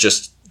screw is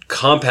just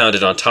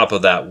compounded on top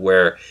of that,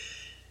 where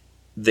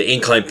the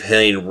inclined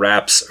plane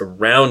wraps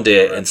around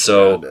it, and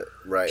so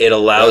it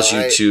allows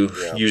you to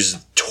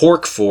use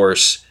torque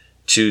force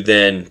to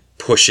then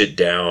push it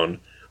down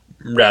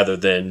rather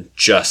than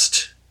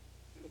just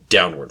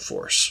downward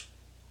force.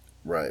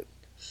 Right.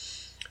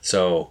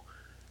 So,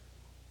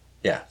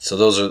 yeah. So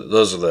those are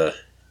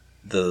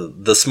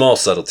the small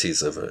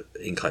subtleties of an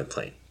inclined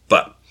plane.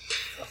 But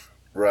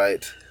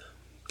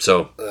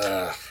so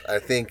I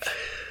think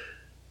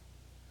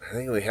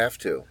we have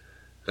to.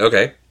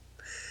 Okay.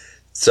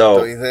 So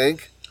don't you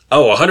think?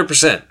 Oh,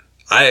 100%.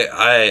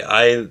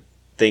 I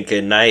think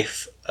a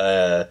knife,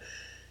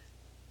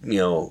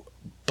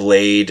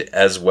 blade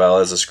as well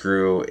as a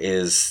screw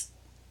is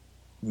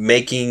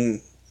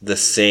making the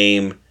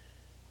same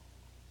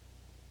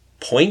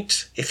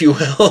point, if you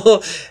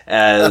will,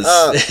 as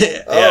this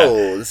is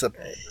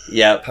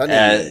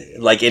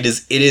like it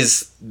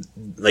is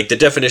like the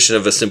definition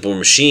of a simple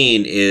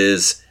machine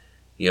is,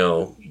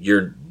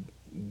 you're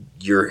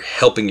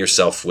helping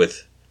yourself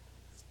with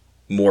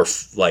more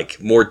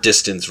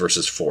distance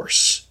versus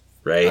force,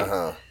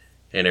 right?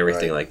 And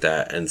everything like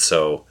that. And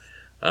so,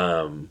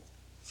 with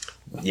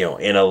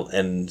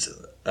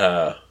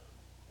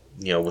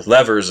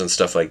levers and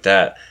stuff like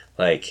that,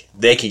 like,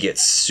 they can get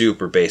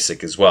super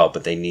basic as well,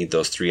 but they need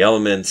those three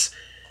elements.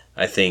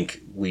 I think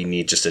we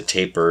need just a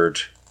tapered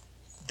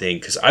thing,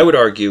 because I would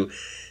argue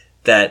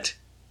that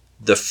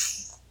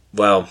this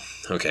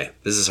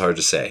is hard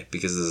to say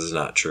because this is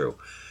not true.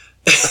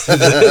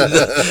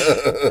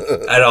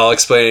 And I'll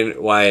explain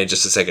why in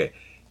just a second.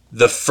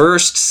 The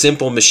first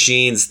simple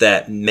machines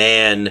that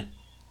man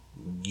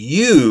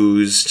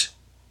used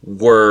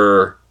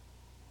were,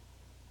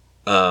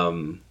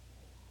 or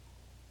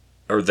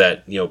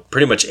that,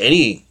 pretty much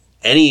any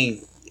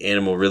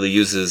animal really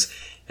uses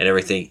and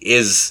everything,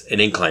 is an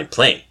inclined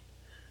plane.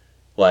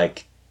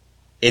 Like,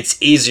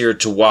 it's easier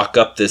to walk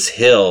up this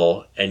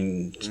hill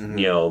and,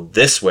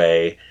 this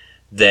way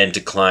than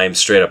to climb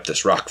straight up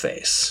this rock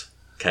face,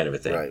 kind of a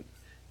thing. Right.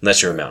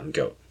 Unless you're a mountain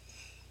goat,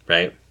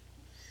 right?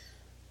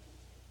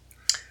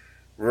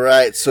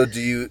 Right. So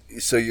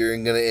you're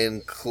going to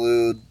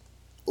include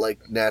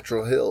like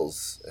natural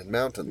hills and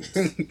mountains?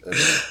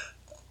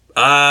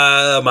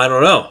 I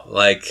don't know.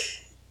 Like,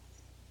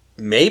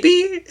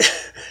 maybe?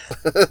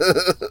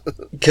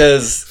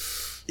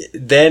 Because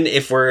then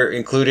if we're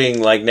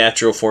including like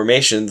natural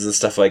formations and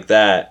stuff like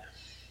that,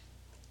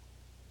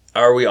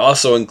 are we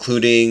also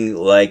including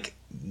like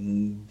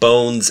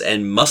bones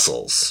and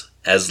muscles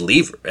as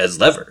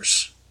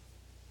levers?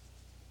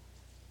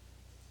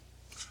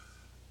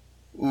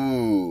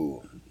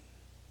 Ooh.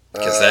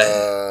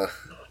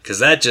 Because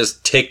that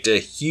just ticked a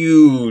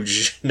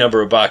huge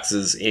number of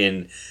boxes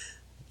in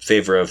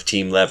favor of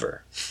Team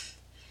Lever.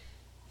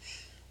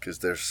 Because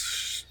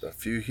there's a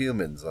few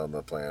humans on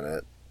the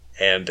planet.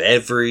 And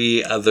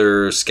every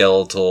other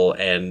skeletal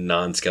and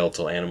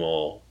non-skeletal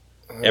animal.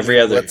 Every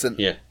other.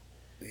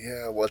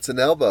 Yeah, what's an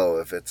elbow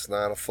if it's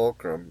not a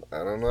fulcrum? I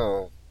don't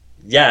know.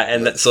 Yeah,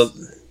 and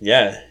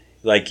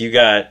like you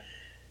got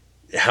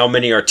how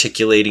many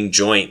articulating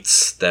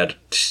joints that,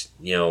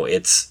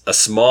 it's a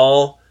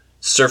small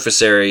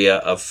surface area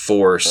of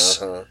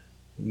force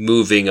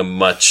moving a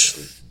much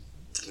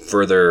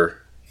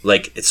further,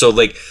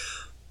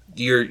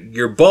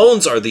 your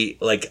bones are the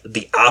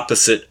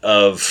opposite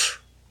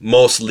of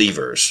most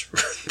levers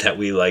that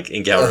we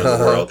encounter in the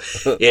world.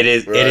 It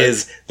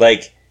is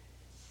like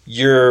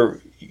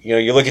you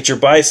look at your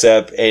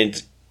bicep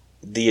and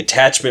the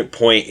attachment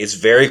point is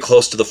very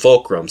close to the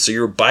fulcrum, so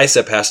your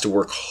bicep has to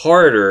work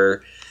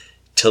harder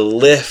to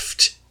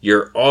lift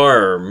your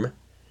arm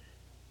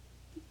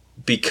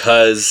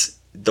because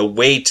the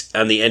weight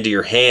on the end of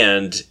your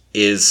hand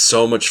is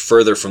so much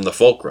further from the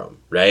fulcrum,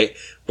 right?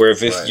 Where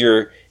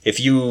if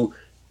you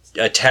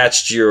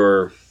attached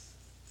your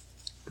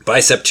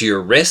bicep to your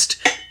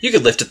wrist, you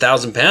could lift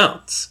 1,000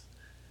 pounds,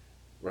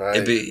 right?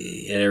 And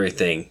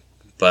everything,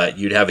 but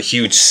you'd have a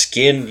huge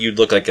skin. You'd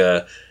look like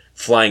a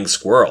flying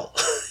squirrel,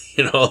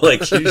 you'd have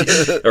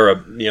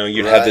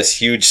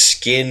this huge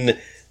skin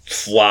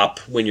flop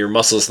when your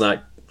muscle's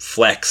not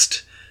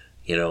flexed,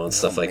 and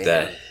stuff like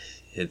that.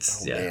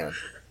 It's man.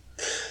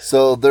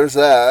 So there's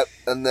that,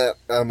 and that,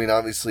 I mean,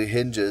 obviously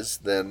hinges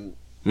then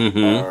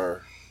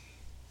are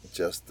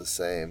just the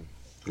same,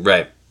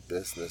 right?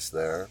 Business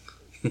there,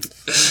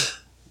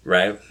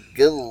 right?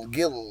 Gil.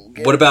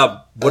 What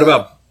about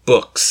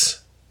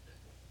books?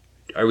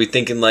 Are we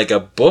thinking like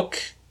a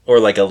book or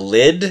like a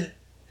lid?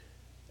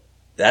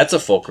 That's a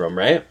fulcrum,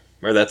 right?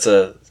 Or that's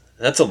a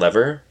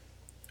lever.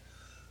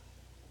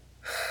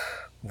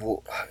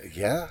 Well,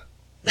 yeah.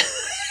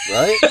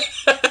 Right?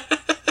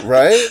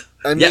 Right?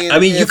 I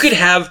mean, you could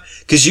have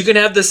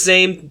the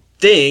same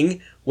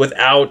thing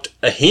without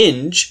a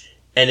hinge,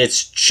 and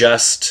it's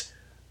just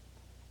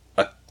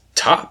a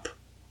top.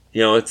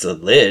 It's a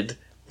lid,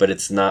 but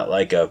it's not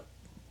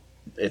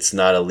it's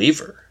not a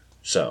lever.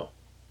 So,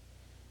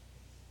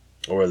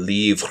 or a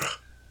livre.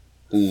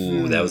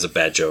 Ooh, that was a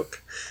bad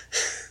joke.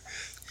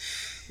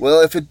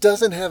 Well, if it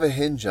doesn't have a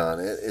hinge on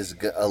it, is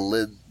a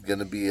lid going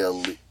to be a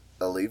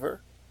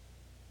lever?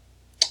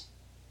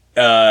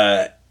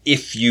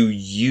 If you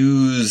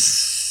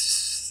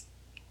use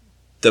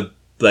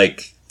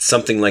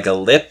something like a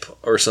lip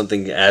or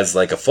something as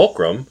like a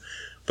fulcrum,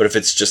 but if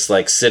it's just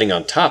sitting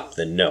on top,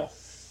 then no.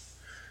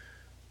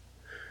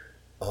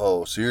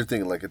 Oh, so you're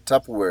thinking like a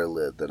Tupperware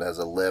lid that has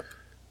a lip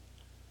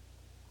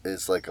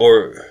is like a...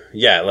 Or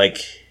yeah, like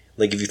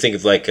if you think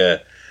of like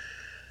a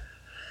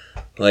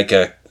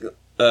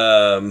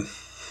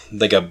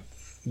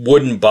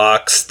wooden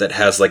box that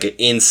has like an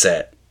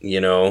inset,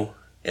 and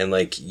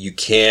you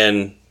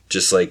can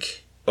just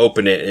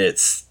open it and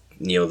it's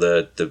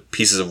the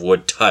pieces of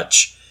wood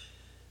touch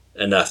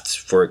enough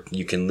for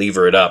you can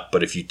lever it up,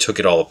 but if you took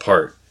it all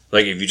apart,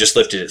 if you just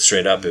lifted it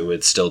straight up, it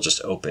would still just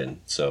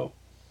open. So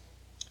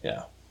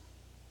yeah.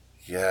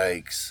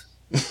 Yikes.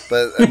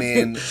 But I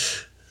mean,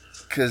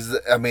 because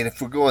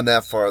if we're going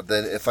that far,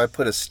 then if I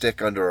put a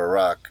stick under a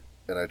rock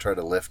and I try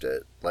to lift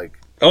it,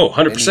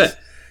 100%.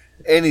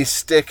 Any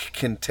stick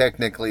can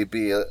technically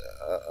be a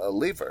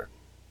lever.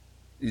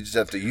 You just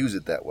have to use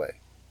it that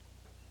way.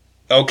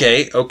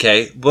 Okay.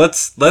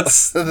 Let's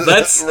right?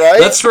 Let's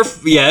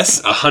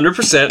yes,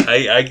 100%.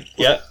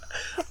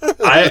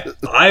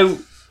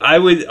 I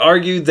would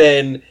argue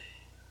then,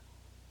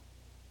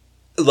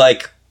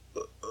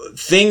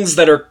 things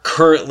that are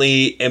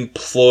currently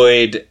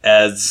employed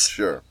as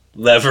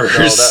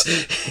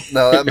levers.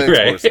 No, that makes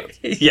more sense.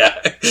 Yeah.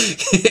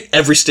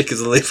 Every stick is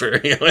a lever.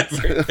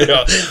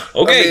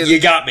 Okay, you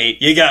got me.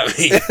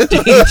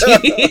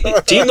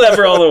 Team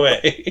lever all the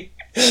way.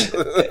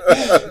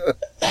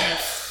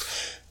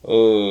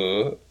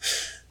 Oh,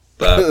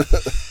 but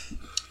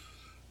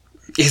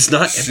it's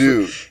not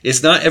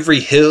every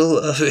hill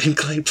of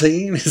inclined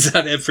plane. It's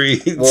not every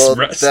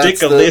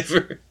stick a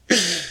lever.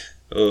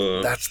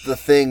 That's the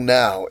thing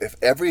now. If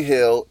every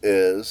hill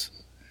is,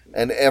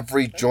 and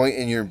every joint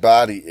in your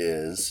body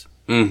is,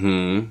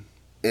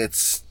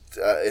 it's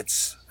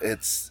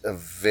a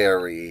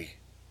very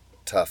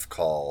tough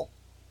call.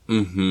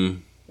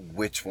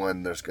 Which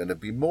one there's going to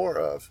be more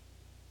of?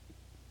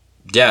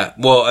 Yeah,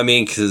 well, I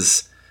mean,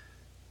 because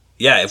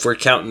if we're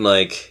counting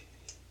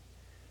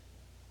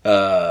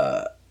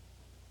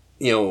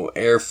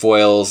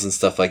airfoils and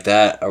stuff like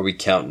that, are we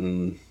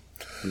counting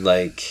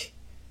fish,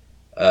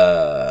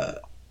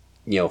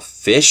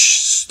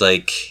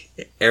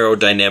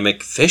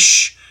 aerodynamic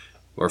fish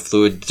or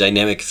fluid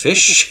dynamic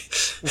fish?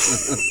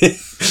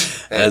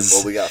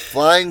 We got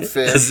flying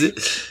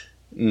fish,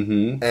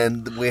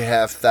 and we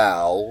have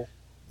fowl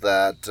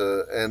that,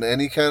 and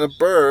any kind of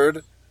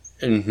bird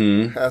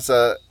has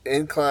a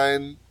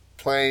inclined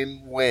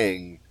plane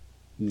wing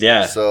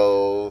Yeah.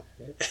 So,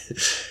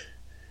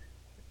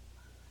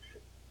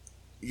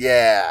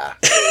 yeah.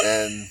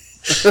 And,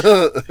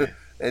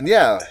 and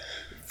yeah,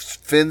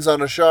 fins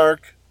on a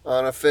shark,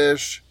 on a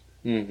fish.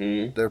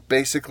 Mm-hmm. They're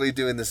basically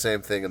doing the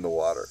same thing in the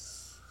water.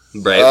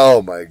 Right.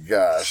 Oh my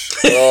gosh.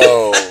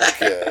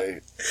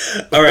 Okay.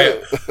 All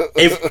right.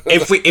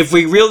 If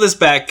we reel this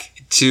back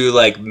to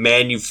like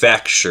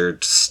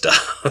manufactured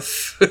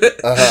stuff.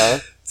 Uh-huh.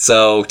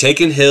 So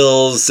taking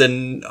hills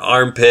and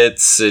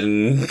armpits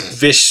and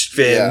fish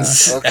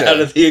fins out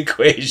of the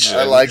equation.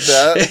 I like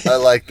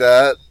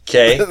that.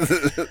 Okay.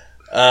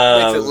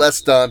 Makes it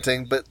less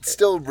daunting, but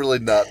still really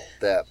not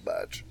that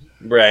much.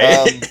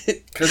 Right.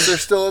 Because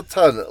there's still a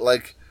ton.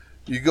 Like,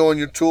 you go in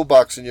your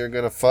toolbox and you're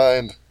going to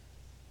find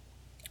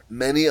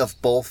many of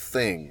both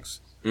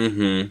things.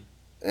 Mm-hmm.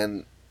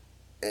 And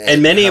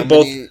many of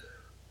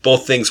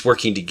both things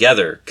working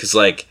together. Because,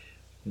 like,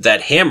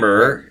 that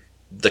hammer... Right.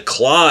 The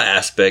claw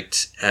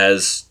aspect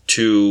has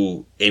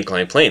 2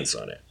 inclined planes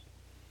on it.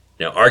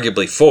 Now,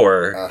 arguably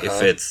 4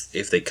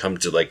 if they come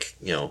to like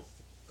 2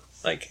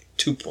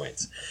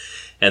 points,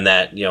 and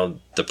that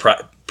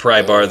the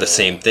pry bar the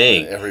same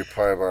thing. Every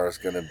pry bar is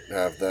going to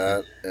have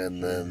that,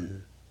 and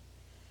then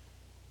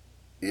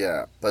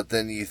but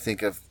then you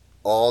think of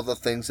all the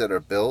things that are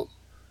built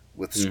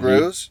with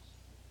screws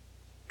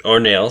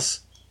or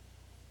nails,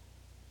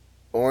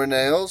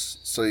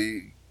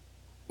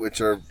 which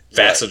are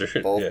fastener,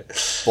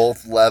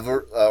 both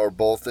lever or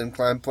both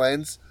inclined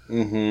planes.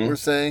 Mm-hmm. We're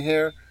saying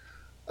here,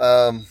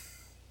 and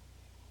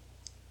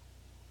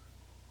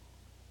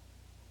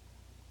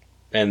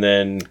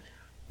then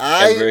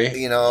and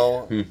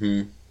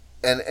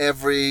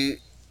every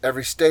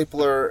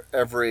stapler,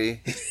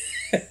 every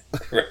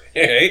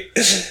right,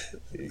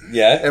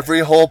 every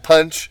hole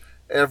punch,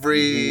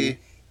 every.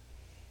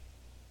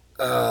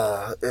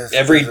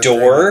 Every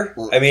door.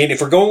 I mean, if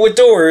we're going with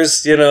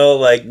doors,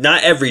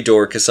 not every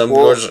door, because some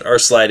doors are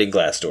sliding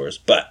glass doors.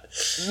 But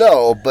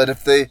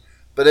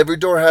but every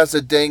door has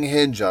a dang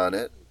hinge on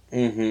it.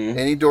 Mm-hmm.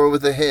 Any door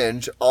with a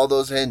hinge, all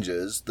those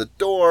hinges. The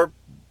door,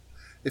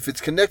 if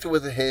it's connected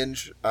with a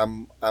hinge,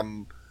 I'm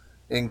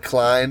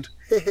inclined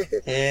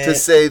to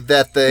say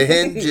that the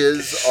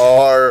hinges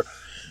are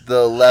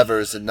the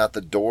levers and not the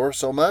door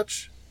so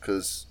much,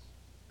 because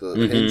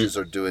the hinges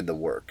are doing the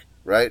work,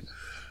 right?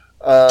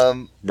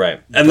 Right.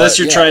 Unless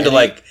you're trying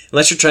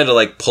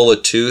to pull a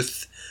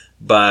tooth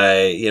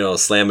by,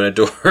 slamming a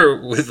door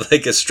with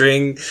like a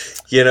string,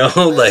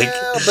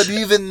 but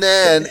even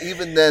then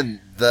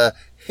the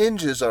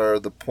hinges are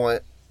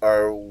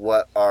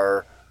what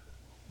are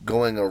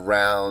going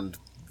around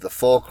the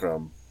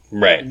fulcrum.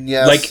 Right. And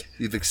yes,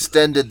 you've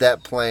extended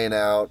that plane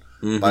out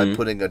by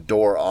putting a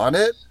door on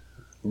it.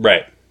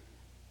 Right.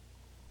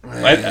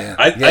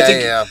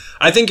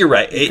 I think you're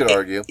right. You could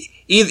argue.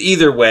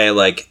 Either way,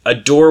 like a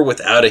door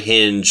without a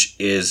hinge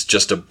is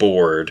just a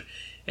board,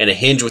 and a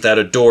hinge without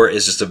a door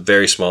is just a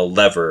very small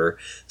lever.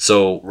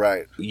 So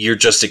you're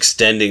just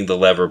extending the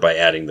lever by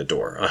adding the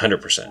door.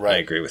 100%. Right. I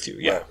agree with you.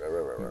 Yeah.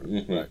 Right.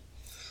 Mm-hmm. Right.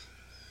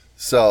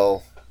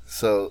 So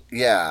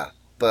yeah.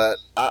 But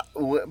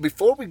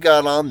before we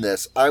got on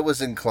this, I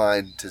was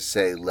inclined to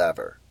say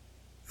lever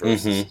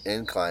versus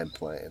inclined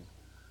plane.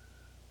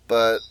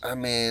 But I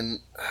mean,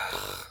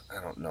 I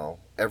don't know.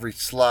 Every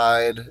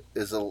slide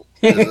is an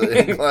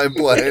inclined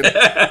plane.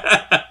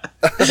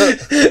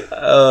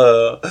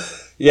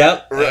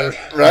 Yeah. Right?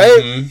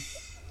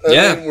 Mm-hmm.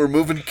 I mean, we're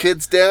moving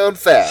kids down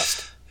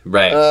fast.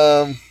 Right.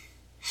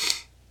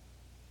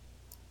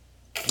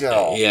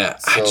 Yeah.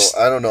 So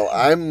I don't know.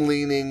 I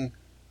think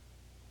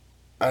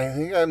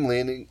I'm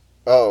leaning.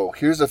 Oh,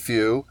 here's a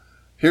few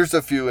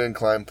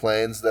inclined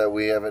planes that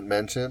we haven't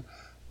mentioned.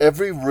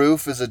 Every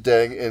roof is a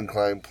dang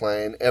inclined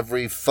plane.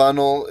 Every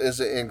funnel is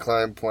an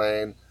inclined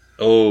plane.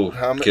 Oh,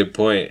 good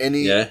point.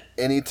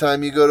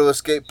 Anytime you go to a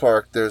skate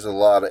park, there's a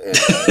lot of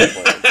inclined planes.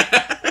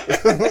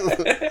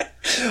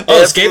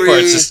 Skate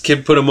parks, just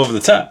kid put them over the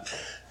top.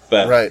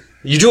 But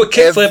you do a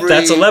kickflip,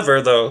 that's a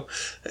lever, though.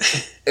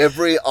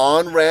 Every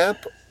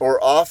on-ramp or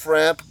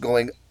off-ramp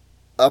going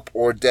up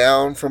or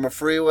down from a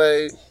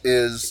freeway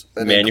is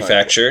an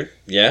manufactured.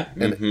 Yeah.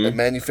 Mm-hmm. A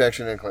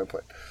manufactured inclined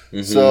plane.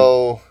 Mm-hmm.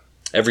 So...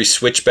 Every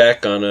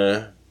switchback on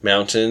a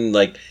mountain,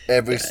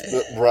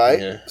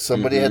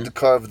 somebody had to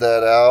carve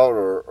that out,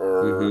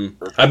 or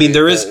I mean,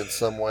 there is in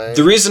some way.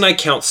 The reason I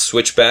count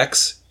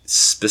switchbacks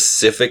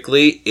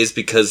specifically is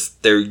because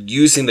they're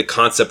using the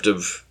concept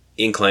of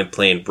inclined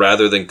plane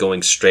rather than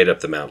going straight up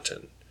the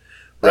mountain,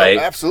 right?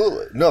 Oh,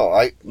 absolutely, no,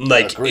 I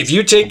agree if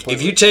you take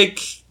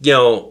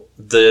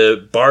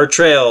the bar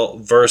trail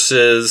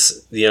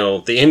versus the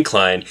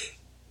incline.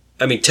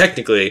 I mean,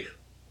 technically,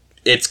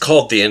 it's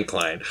called the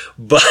incline,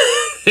 but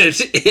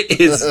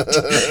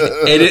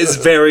it is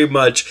very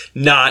much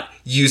not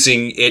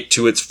using it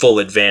to its full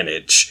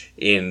advantage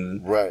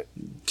in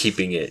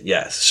keeping it.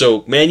 Yes.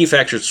 So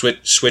manufactured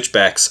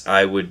switchbacks,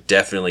 I would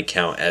definitely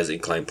count as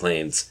inclined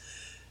planes,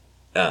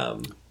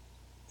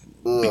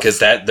 because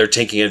they're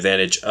taking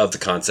advantage of the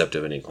concept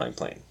of an inclined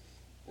plane.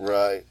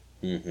 Right.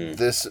 Mm-hmm.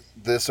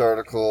 This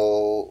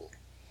article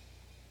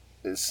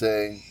is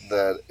saying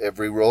that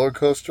every roller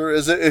coaster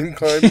is an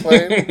inclined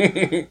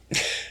plane.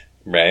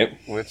 Right.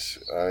 Which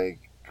I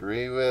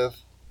agree with.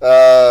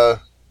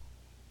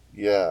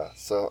 Yeah,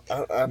 so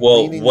I'm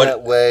leaning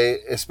that way,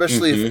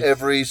 especially if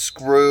every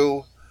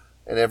screw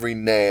and every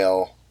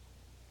nail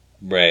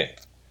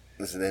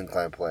is an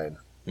inclined plane.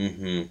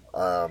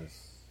 Mm-hmm.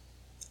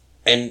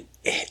 And,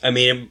 I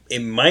mean,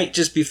 it might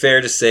just be fair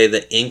to say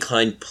that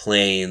inclined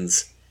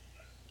planes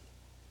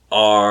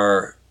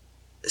are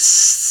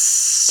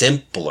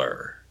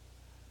simpler.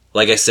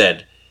 Like I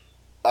said,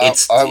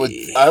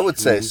 I would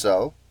say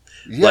so.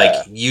 Yeah.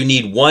 Like, you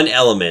need one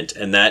element,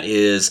 and that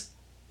is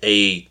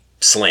a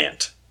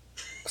slant.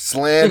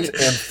 Slant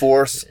and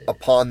force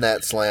upon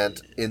that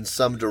slant in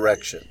some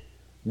direction.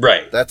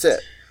 Right. That's it.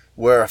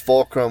 Where a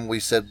fulcrum,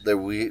 we said that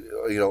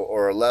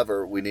or a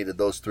lever, we needed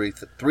those three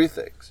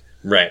things.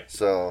 Right.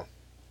 So.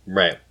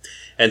 Right.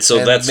 And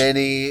so that's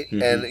many,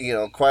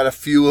 and quite a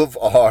few of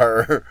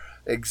our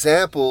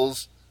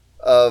examples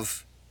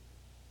of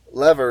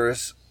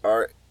levers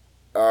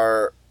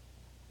are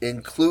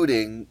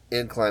including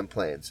inclined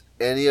planes.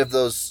 Any of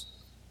those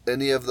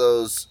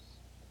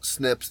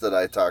snips that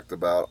I talked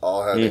about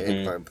all have an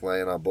inclined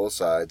plane on both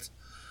sides.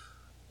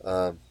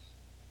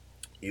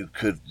 You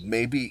could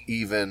maybe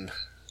even,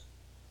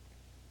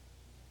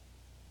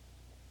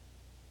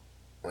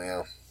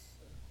 well,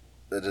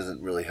 that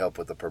doesn't really help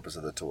with the purpose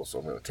of the tool, so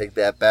I'm going to take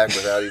that back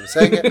without even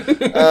saying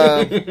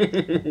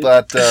it.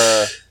 But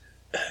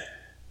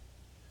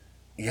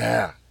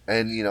yeah,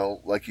 and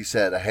like you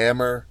said, a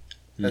hammer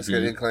has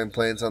got inclined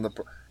planes on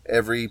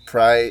every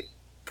pry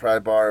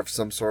bar of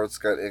some sort's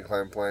got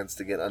inclined planes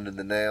to get under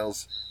the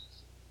nails.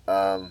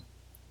 Gosh,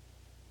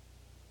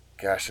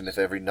 and if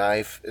every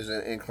knife is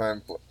an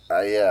inclined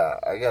I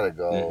gotta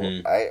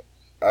go.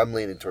 I'm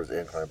leaning towards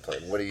the inclined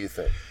plane. What do you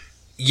think?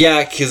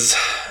 Yeah, because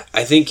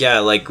I think,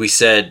 like we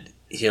said,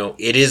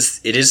 it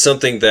is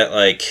something that,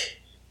 like,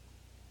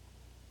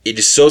 it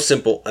is so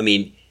simple. I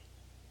mean,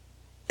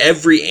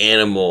 every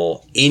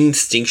animal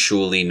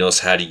instinctually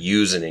knows how to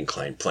use an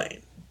inclined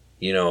plane.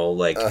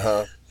 Like,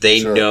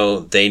 they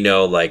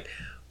know, like,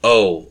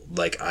 oh,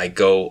 like, I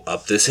go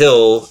up this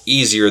hill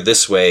easier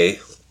this way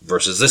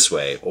versus this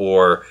way.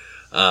 Or,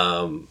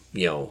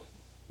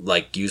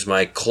 like, use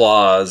my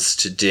claws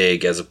to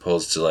dig as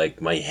opposed to,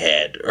 like, my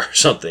head or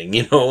something,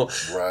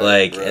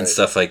 right. And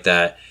stuff like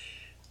that.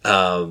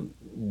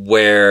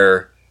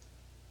 Where,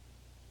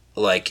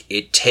 like,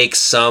 it takes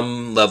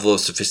some level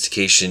of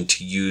sophistication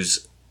to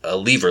use a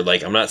lever.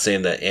 Like, I'm not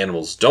saying that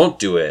animals don't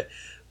do it,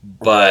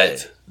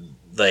 but,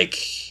 like,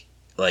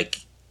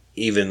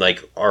 even,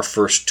 like, our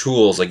first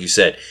tools, like you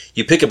said,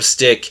 you pick up a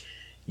stick,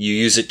 you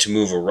use it to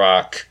move a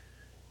rock.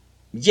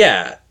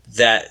 Yeah,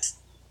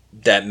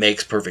 that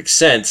makes perfect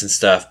sense and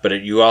stuff, but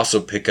you also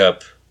pick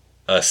up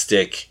a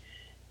stick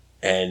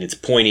and it's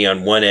pointy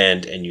on one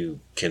end and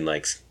you can,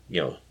 like,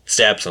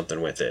 stab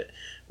something with it.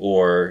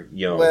 Or,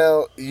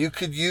 Well, you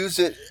could use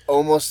it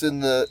almost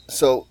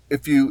so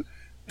if you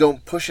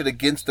don't push it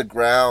against the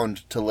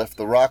ground to lift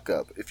the rock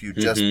up, if you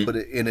just put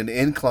it in an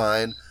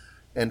incline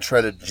and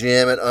try to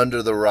jam it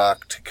under the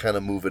rock to kind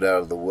of move it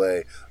out of the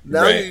way.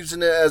 Now you're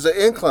using it as an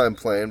incline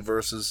plane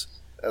versus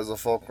as a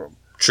fulcrum.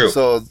 True.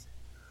 So,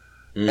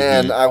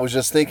 and I was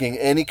just thinking,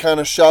 any kind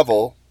of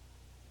shovel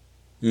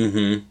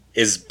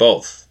is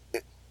both.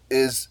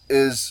 Is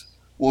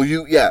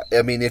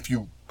I mean, if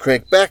you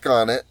crank back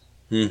on it,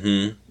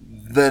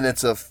 then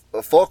it's a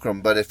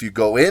fulcrum. But if you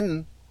go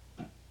in,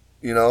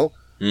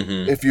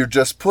 if you're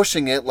just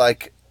pushing it,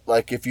 like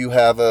if you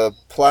have a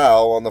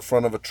plow on the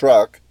front of a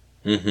truck,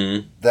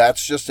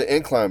 that's just an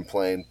incline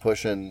plane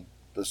pushing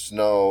the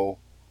snow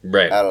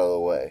out of the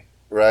way,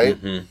 right?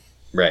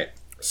 Right.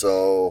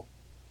 So,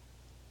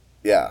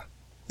 yeah,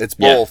 it's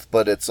both,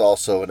 but it's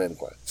also an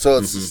incline. So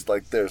it's just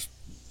like there's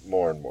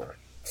more and more.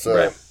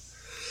 So,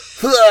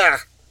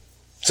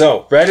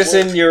 so write us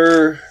in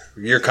your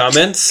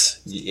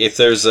comments if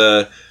there's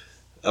a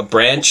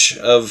branch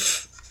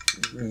of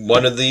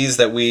one of these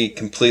that we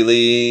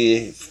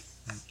completely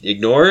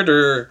ignored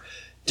or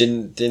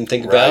didn't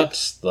think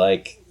about.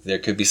 Like, there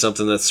could be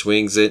something that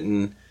swings it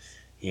in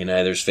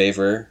either's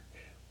favor,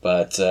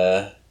 but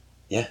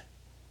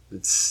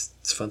it's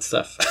fun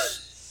stuff.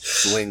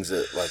 Swings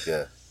it like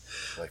a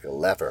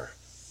lever.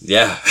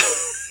 Yeah.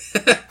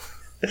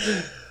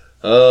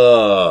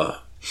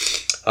 Oh.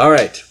 All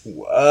right.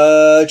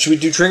 Should we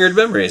do triggered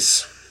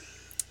memories?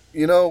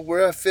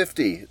 We're at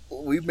 50.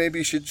 We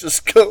maybe should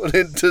just go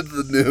into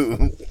the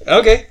new.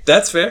 Okay,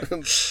 that's fair.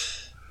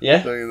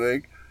 Yeah. Don't you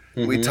think?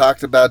 We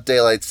talked about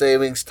daylight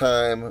savings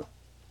time.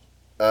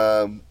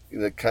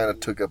 That kind of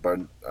took up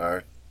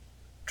our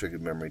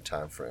triggered memory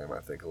time frame, I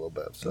think, a little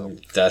bit. So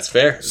that's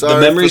fair. The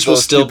memories will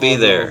still be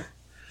there.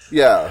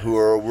 Who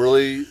are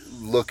really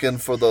looking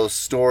for those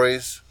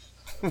stories.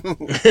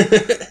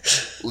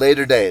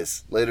 Later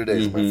days, my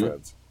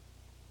friends.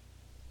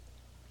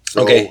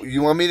 So, okay.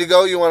 You want me to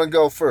go? You want to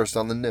go first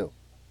on the new?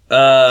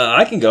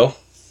 I can go.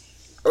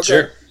 Okay.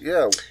 Sure.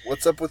 Yeah.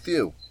 What's up with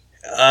you?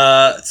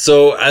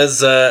 So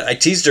as I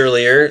teased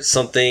earlier,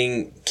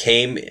 something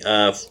came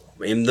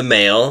in the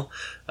mail.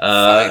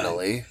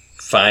 Finally.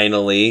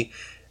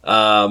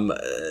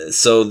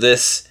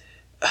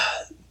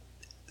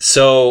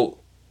 So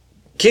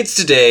kids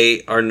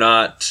today are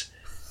not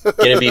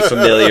going to be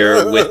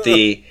familiar with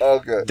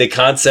the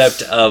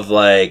concept of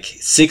like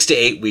 6 to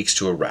 8 weeks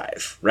to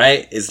arrive,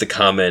 right? Is the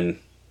common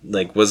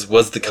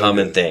was the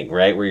common thing,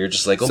 right? Where you're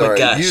just like, oh my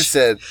gosh. You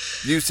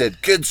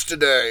said kids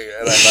today,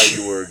 and I thought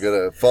you were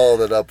gonna follow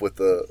that up with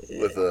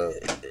a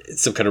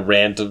some kind of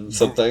random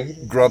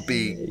something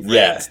grumpy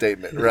rant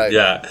statement, right?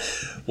 Yeah.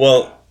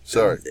 Well,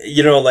 sorry.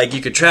 Like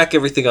you could track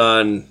everything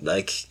on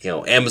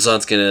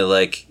Amazon's gonna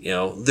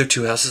they're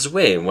 2 houses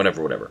away and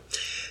whatever.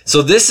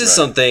 So this is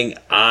something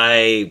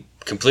I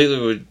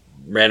completely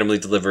randomly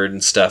delivered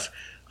and stuff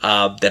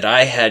that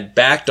I had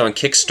backed on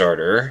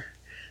Kickstarter.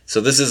 So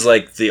this is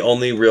like the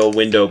only real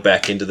window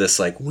back into this,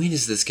 like, when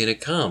is this going to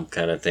come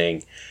kind of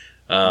thing.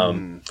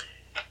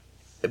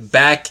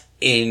 Back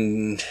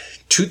in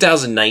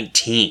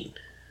 2019.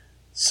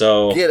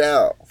 So get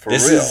out, for real.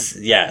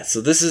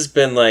 So this has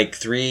been like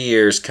 3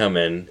 years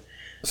coming.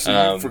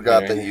 So you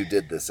forgot that you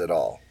did this at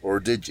all, or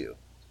did you?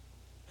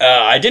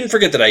 I didn't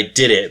forget that I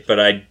did it,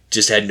 but I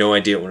just had no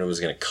idea when it was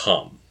going to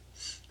come.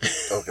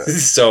 Okay.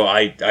 So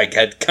I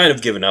had kind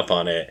of given up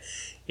on it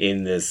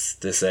in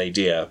this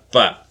idea,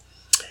 but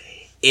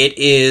it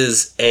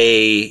is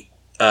a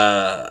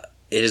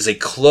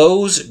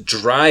clothes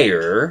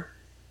dryer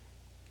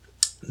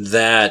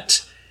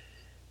that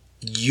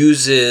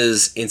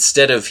uses,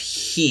 instead of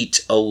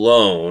heat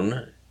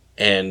alone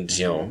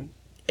and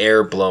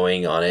air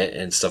blowing on it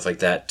and stuff like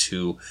that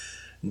to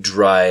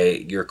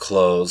dry your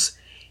clothes,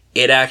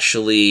 it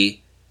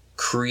actually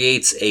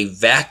creates a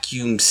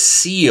vacuum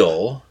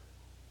seal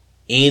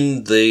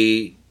in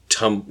the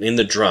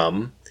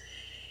drum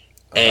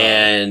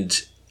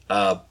and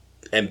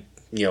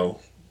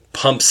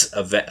pumps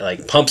a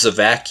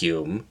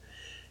vacuum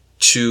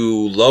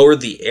to lower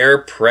the air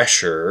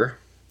pressure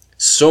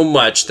so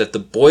much that the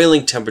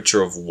boiling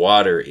temperature of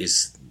water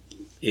is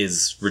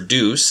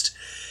reduced,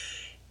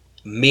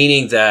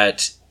 meaning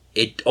that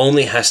it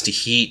only has to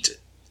heat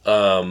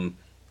a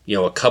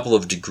couple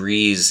of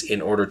degrees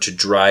in order to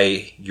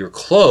dry your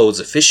clothes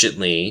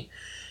efficiently,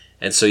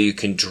 and so you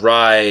can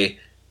dry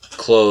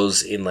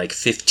clothes in like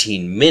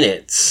 15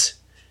 minutes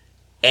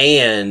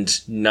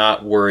and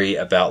not worry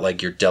about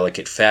like your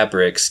delicate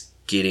fabrics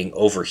getting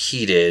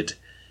overheated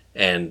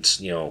and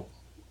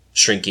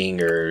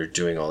shrinking or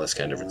doing all this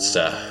kind of different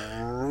stuff.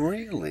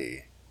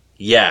 Really?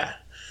 Yeah.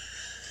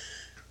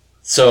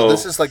 So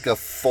this is like a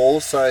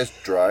full-size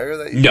dryer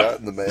that you got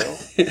in the mail?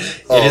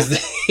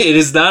 It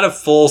is not a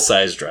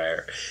full-size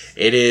dryer.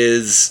 It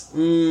is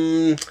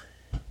I'm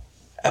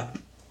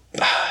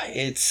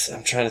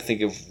trying to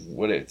think of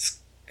what it's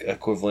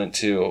equivalent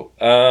to.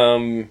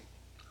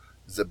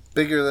 Is it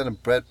bigger than a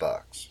bread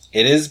box?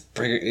 It is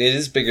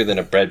bigger than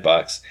a bread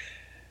box.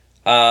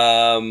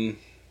 I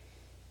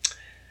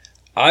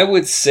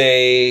would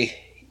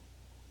say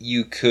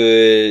you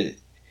could.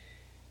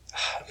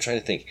 I'm trying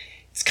to think.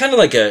 It's kind of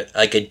like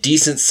a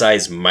decent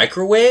sized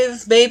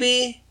microwave,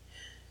 maybe.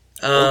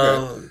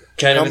 Okay.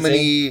 Kind of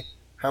thing.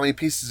 How many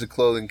pieces of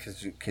clothing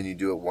can you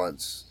do at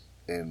once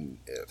in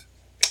it?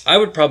 I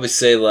would probably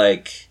say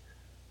like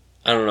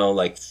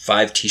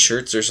 5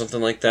 t-shirts or something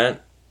like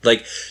that.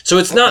 So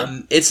it's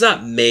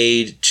not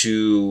made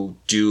to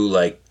do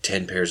like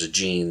 10 pairs of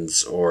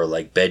jeans or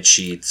like bed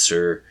sheets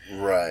or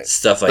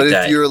stuff like that.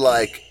 But if you're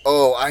like,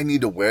 oh, I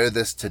need to wear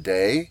this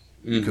today,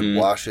 you could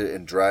wash it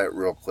and dry it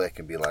real quick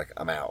and be like,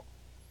 I'm out.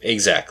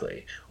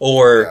 Exactly.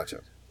 Or, gotcha.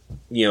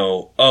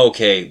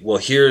 Okay, well,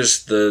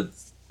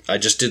 I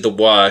just did the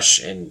wash,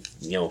 and,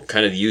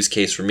 kind of the use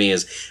case for me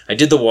is I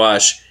did the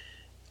wash,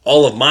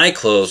 all of my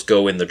clothes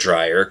go in the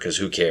dryer, because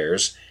who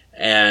cares?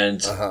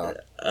 And,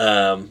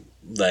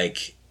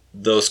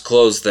 those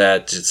clothes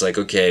that it's like,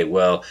 okay,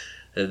 well,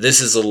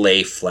 this is a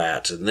lay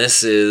flat, and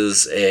this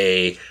is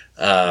a,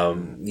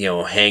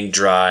 hang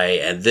dry,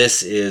 and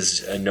this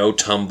is a no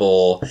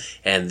tumble,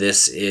 and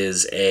this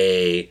is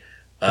a,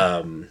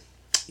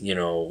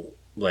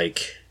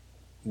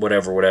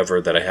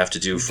 whatever that I have to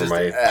do for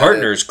my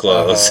partner's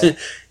clothes.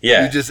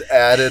 Yeah. You just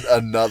added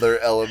another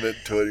element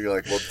to it. You're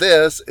like, well,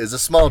 this is a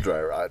small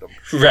dryer item.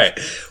 Right.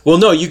 Well,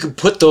 no, you can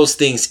put those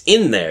things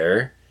in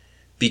there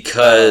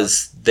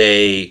because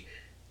they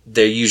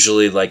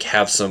usually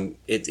have some,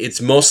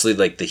 it's mostly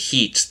like the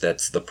heat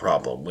that's the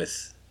problem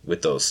with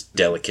those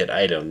delicate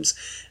items.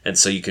 And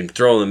so you can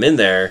throw them in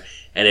there,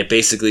 and it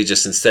basically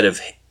just, instead of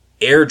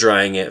air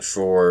drying it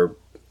for,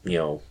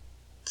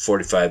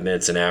 45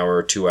 minutes, an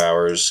hour, 2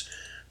 hours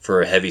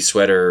for a heavy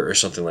sweater or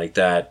something like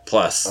that,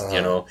 plus,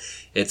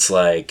 it's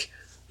like,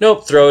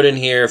 nope, throw it in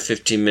here,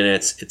 15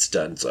 minutes, it's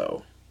done.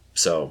 So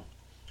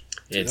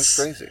it's that's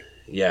crazy.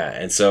 Yeah.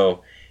 And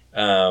so,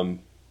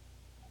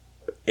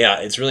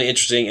 it's really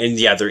interesting. And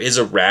yeah, there is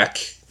a rack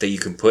that you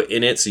can put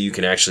in it, so you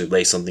can actually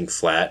lay something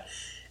flat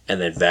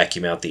and then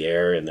vacuum out the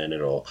air, and then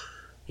it'll,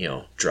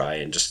 dry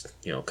in just,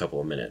 a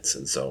couple of minutes.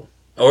 And so,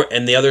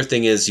 and the other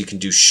thing is you can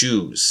do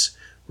shoes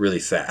really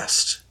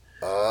fast.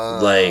 Oh,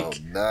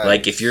 like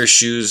nice. if your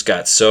shoes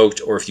got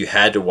soaked or if you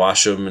had to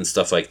wash them and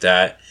stuff like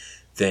that,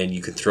 then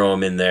you can throw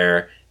them in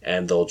there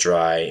and they'll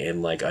dry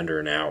in like under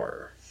an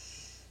hour.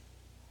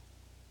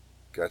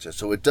 Gotcha.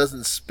 So it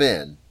doesn't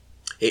spin.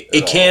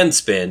 It can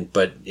spin,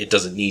 but it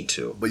doesn't need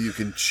to. But you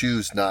can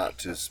choose not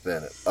to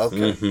spin it.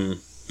 Okay. Mm-hmm.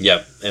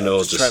 Yep, and I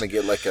was trying to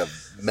get like a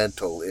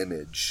mental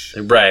image.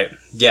 Right.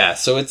 Yeah.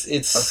 So it's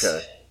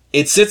okay.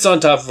 It sits on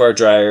top of our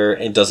dryer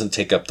and doesn't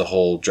take up the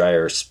whole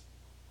dryer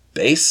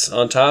space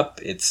on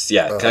top. It's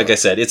like I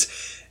said,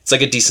 it's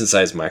like a decent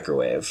sized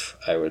microwave.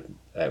 I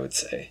would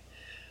say.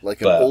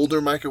 Like an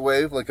older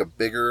microwave, like a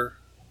bigger,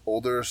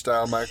 older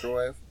style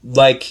microwave.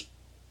 Like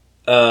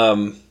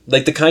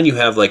the kind you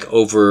have like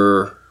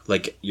over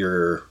like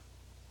your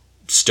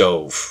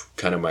stove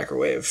kind of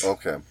microwave.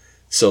 Okay.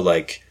 So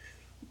like,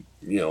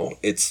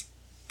 it's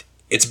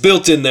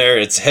built in there.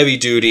 It's heavy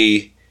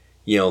duty.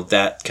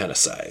 That kind of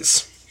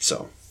size.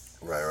 So.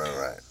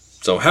 Right.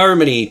 So however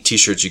many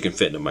T-shirts you can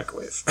fit in a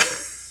microwave.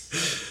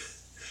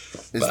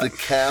 Is the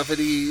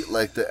cavity,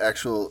 like the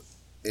actual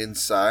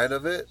inside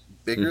of it,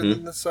 bigger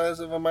than the size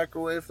of a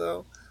microwave,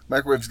 though?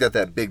 Microwave's got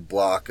that big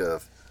block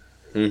of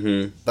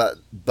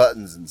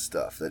buttons and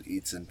stuff that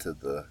eats into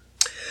the...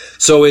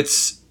 So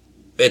it's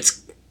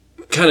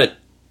kind of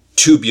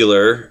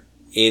tubular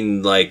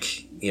in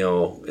like,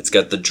 it's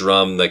got the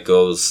drum that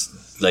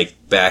goes like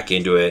back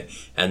into it,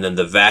 and then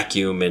the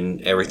vacuum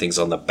and everything's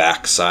on the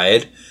back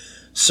side.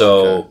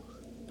 So,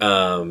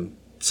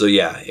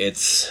 yeah,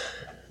 it's.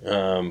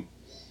 I'm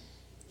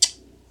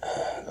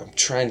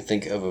trying to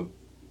think of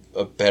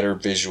a better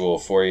visual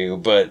for you,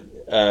 but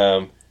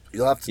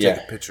you'll have to take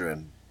a picture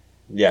and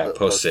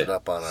post it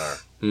up on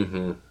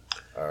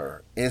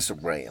our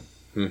Instagram.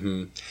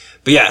 Mm-hmm.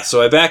 But yeah,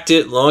 so I backed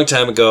it a long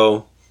time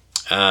ago,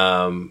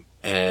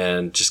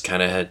 and just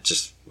kind of had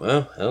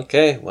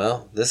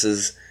this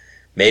is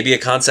maybe a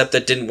concept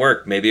that didn't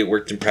work. Maybe it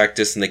worked in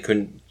practice and they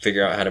couldn't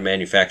figure out how to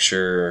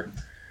manufacture,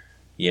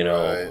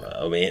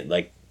 I mean,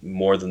 like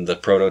more than the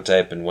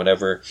prototype and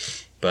whatever.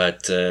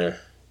 But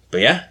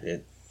yeah,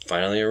 it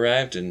finally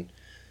arrived and,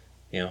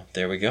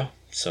 there we go.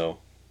 So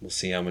we'll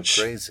see how much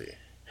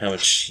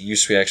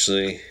use we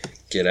actually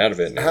get out of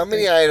it. How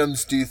many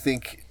items do you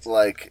think,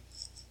 like,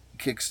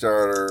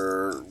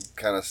 Kickstarter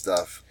kind of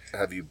stuff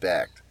have you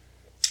backed?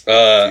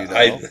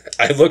 I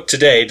looked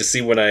today to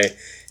see when I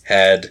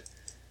had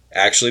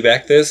actually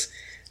backed this.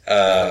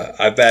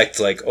 I backed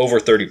like over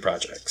 30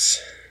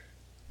 projects.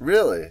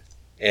 Really?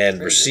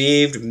 And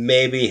received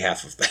maybe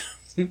half of them.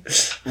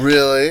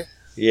 Really?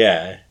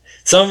 Yeah.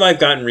 Some of them I've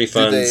gotten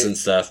refunds and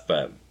stuff,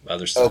 but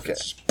other stuff. Okay.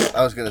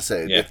 I was going to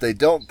say, if they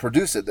don't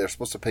produce it, they're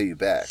supposed to pay you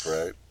back,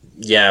 right?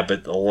 Yeah,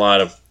 but a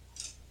lot of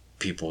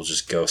people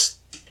just ghost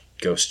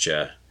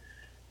you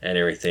and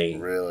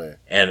everything. Really?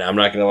 And I'm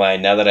not going to lie,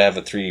 now that I have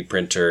a 3D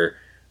printer,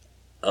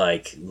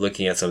 like,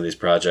 looking at some of these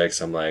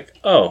projects, I'm like,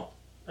 oh,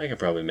 I could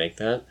probably make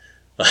that.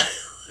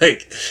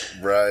 Like,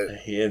 right.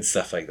 And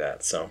stuff like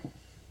that. So,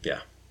 yeah.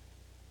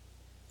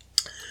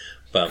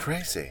 But,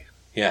 crazy.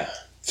 Yeah.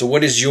 So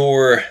what is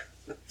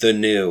the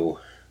new?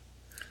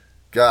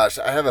 Gosh,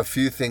 I have a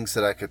few things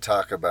that I could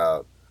talk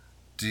about.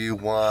 Do you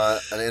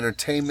want an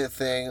entertainment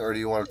thing or do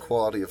you want a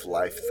quality of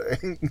life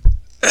thing?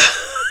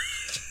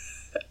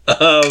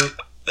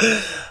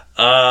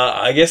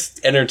 I guess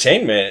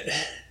entertainment.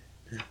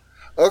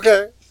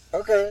 Okay.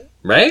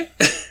 Right?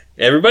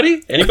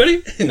 Everybody?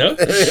 Anybody? No?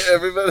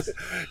 Everybody?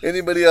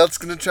 Anybody else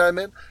going to chime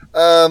in?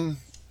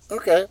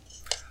 Okay.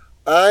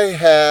 I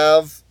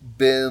have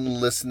been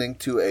listening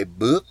to a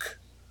book.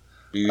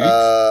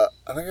 I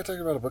think I talked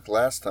about a book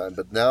last time,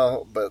 but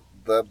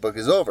that book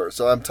is over.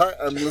 So I'm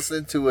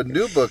listening to a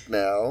new book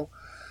now,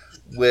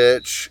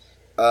 which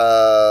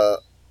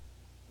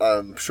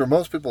I'm sure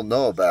most people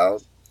know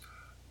about,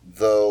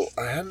 though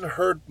I hadn't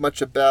heard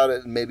much about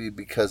it, maybe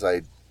because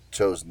I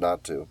chose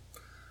not to,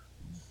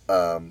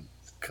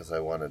 because I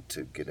wanted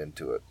to get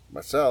into it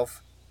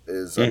myself,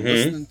 I'm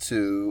listening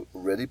to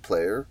Ready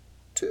Player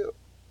 2.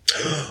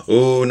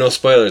 Ooh, no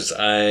spoilers.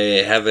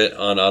 I have it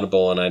on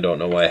Audible, and I don't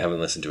know why I haven't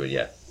listened to it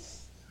yet.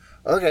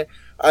 Okay.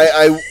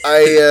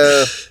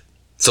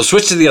 So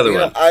switch to the other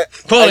one.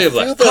 Quality of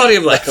life. Quality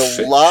of life.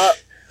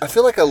 I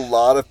feel like a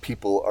lot of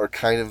people are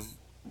kind of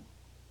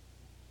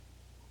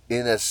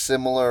in a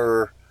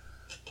similar...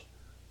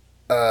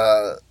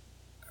 are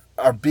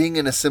being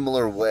in a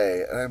similar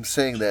way, and I'm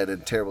saying that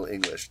in terrible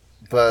English,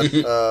 but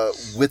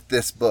with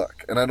this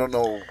book. And I don't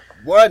know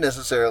why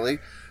necessarily,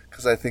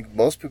 because I think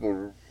most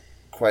people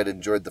quite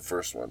enjoyed the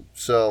first one.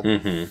 So,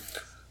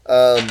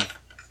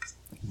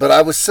 but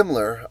I was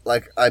similar.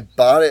 Like, I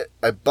bought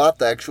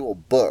the actual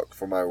book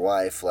for my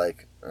wife,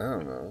 like, I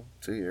don't know,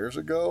 2 years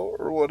ago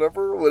or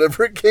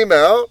whatever it came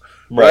out.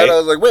 Right? I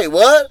was like, wait,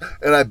 what?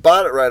 And I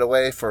bought it right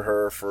away for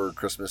her for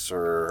Christmas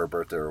or her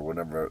birthday or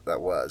whenever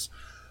that was.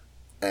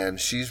 And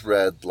she's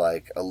read,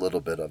 like, a little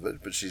bit of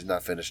it, but she's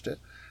not finished it.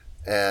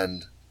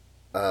 And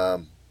I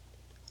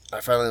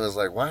finally was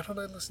like, why don't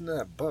I listen to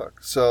that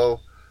book?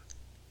 So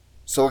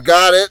I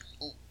got it,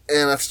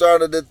 and I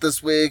started it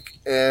this week,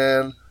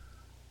 and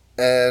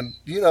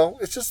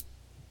it's just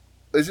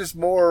it's just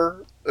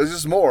more. It's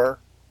just more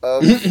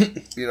of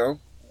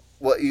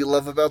what you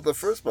love about the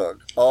first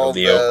book. All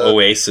the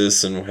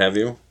Oasis and what have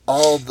you.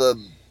 All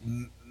the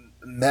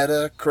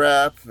meta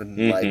crap and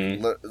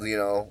Mm-hmm.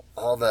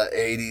 all the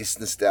 80s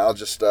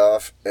nostalgia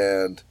stuff,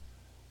 and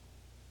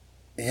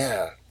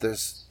yeah,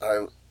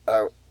 I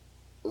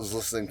was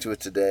listening to it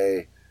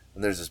today,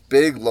 and there's this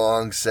big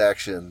long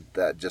section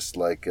that just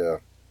talking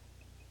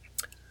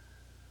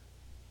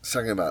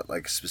about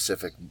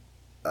specific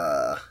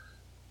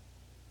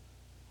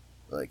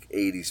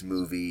 80s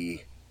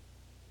movie.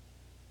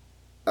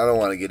 I don't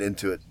want to get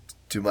into it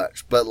too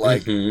much, but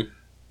Mm-hmm.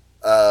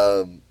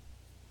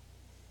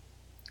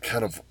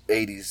 kind of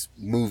 80s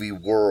movie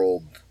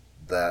world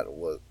that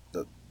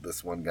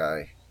this one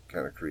guy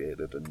kind of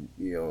created. And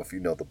if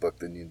you know the book,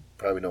 then you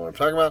probably know what I'm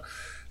talking about,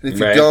 and if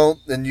you don't,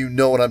 then you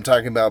know what I'm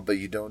talking about, but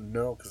you don't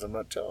know because I'm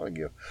not telling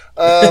you.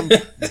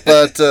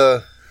 But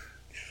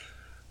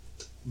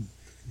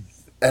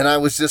and I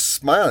was just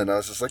smiling. I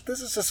was just like,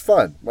 this is just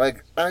fun.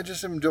 I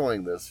just am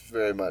enjoying this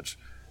very much.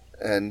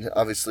 And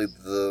obviously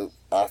the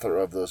author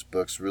of those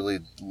books really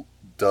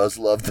does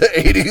love the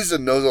 80s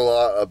and knows a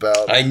lot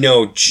about I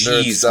know,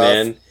 jeez,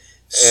 man.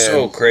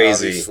 So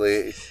crazy.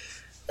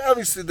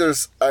 Obviously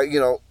there's,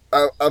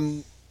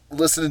 I'm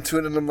listening to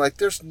it and I'm like,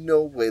 there's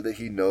no way that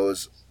he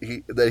knows,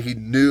 that he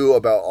knew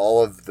about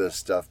all of this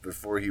stuff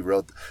before he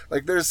wrote.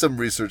 There's some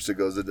research that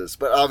goes into this.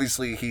 But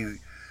obviously he,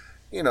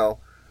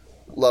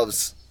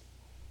 loves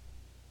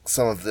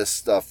some of this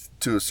stuff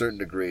to a certain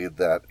degree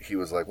that he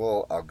was like,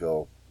 well, I'll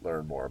go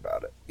learn more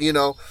about it,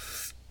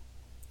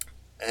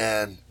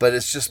 but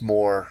it's just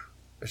more,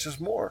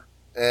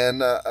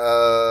 and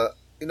I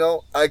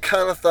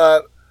kind of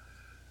thought,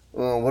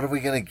 well, what are we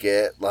gonna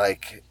get?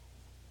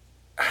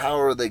 How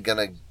are they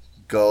gonna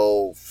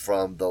go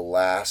from the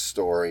last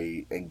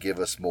story and give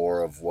us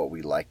more of what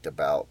we liked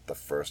about the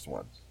first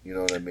one? You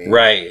know what I mean?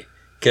 Right,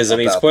 because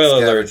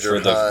spoiler alert for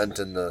the hunt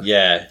and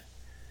the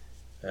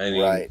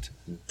right.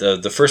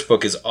 The first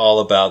book is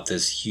all about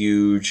this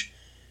huge,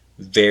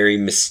 very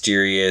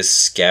mysterious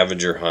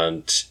scavenger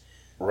hunt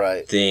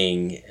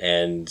thing,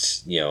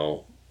 and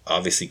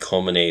obviously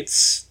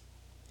culminates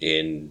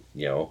in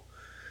the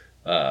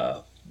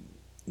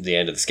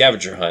end of the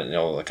scavenger hunt and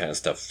all that kind of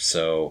stuff.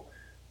 So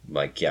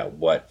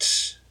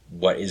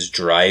what is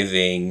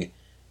driving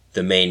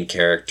the main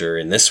character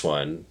in this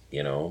one,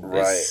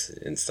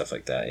 and stuff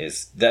like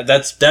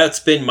that, that's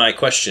been my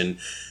question.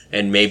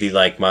 And maybe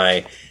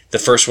the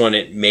first one,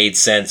 it made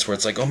sense where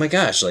it's like, oh my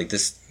gosh,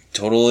 this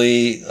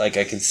totally, I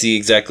can see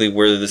exactly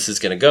where this is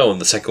going to go.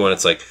 And the second one,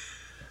 it's like,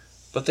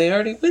 but they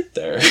already went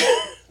there.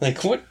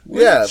 What?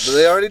 Yeah, but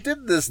they already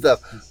did this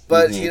stuff.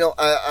 But,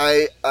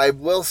 I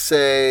will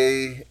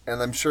say,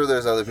 and I'm sure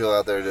there's other people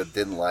out there that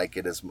didn't like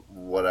it as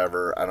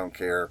whatever. I don't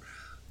care.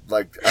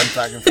 I'm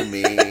talking for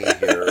me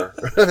here.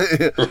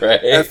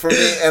 Right. And for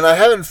me, and I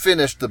haven't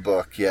finished the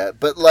book yet,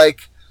 but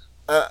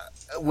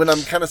when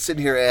I'm kind of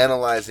sitting here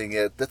analyzing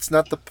it, that's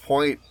not the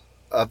point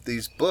of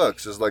these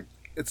books.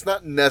 It's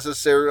not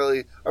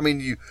necessarily, I mean,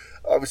 you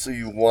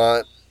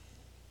want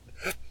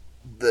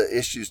the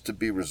issues to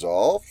be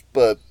resolved,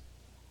 but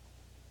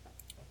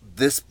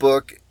this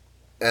book,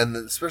 and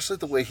especially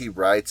the way he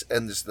writes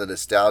and just the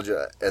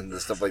nostalgia and the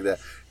stuff like that,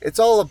 it's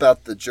all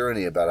about the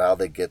journey, about how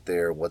they get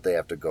there, what they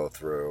have to go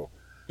through.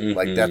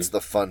 Mm-hmm. That's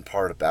the fun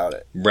part about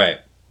it. Right.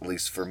 At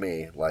least for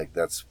me.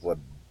 That's what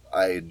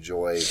I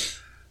enjoy.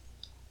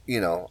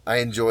 I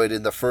enjoyed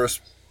in the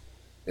first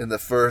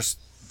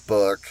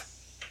book.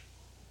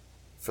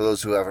 For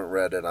those who haven't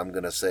read it, I'm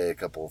going to say a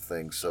couple of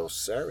things. So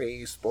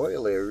sorry,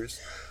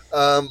 spoilers.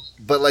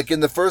 But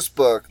in the first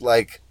book,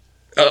 I'm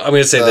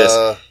going to say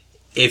this.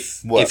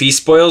 If he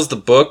spoils the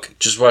book,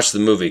 just watch the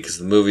movie, because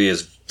the movie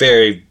is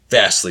very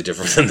vastly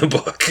different than the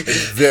book.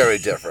 Very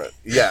different,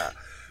 yeah.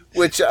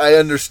 Which I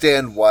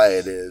understand why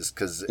it is,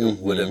 because it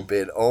would have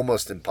been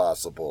almost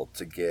impossible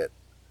to get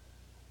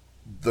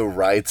the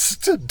rights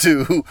to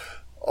do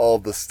all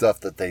the stuff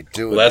that they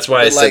do. Well, that's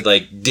why I said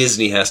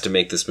Disney has to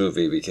make this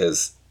movie,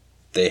 because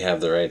they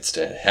have the rights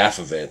to half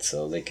of it,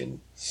 so they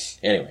can.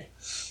 Anyway.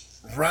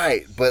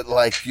 Right, but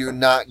you're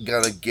not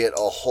gonna get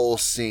a whole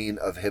scene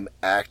of him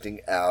acting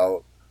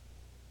out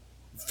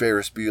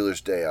Ferris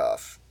Bueller's Day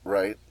Off,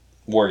 right?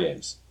 War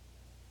Games.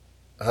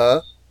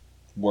 Huh?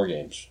 War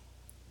Games.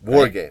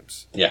 War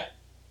Games. Yeah.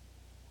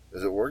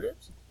 Is it War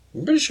Games?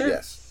 I'm pretty sure.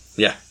 Yes.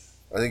 Yeah.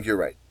 I think you're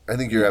right. I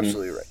think you're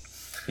absolutely right.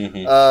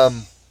 Mm-hmm.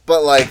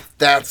 But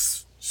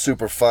that's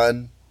super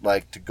fun,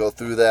 to go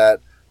through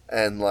that,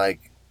 and I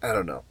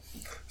don't know.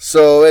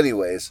 So,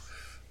 anyways.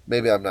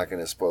 Maybe I'm not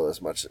going to spoil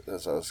as much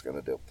as I was going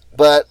to do.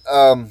 But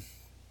I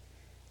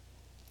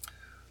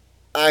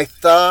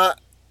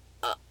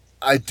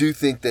do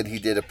think that he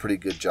did a pretty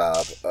good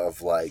job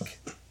of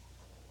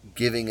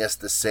giving us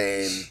the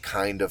same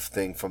kind of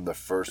thing from the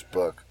first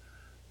book,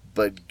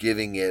 but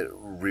giving it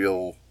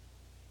real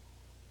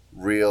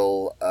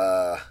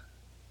a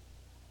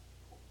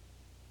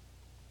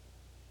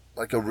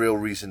real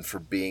reason for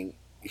being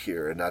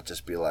here, and not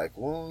just be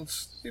well,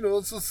 it's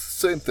it's the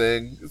same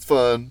thing. It's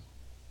fun.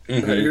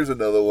 Here's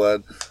another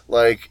one.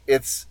 Like,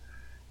 it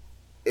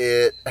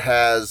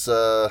has,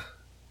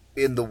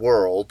 in the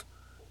world,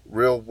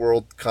 real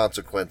world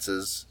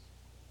consequences,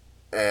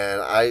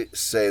 and I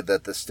say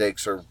that the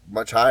stakes are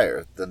much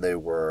higher than they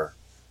were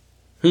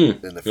in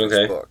the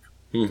first book.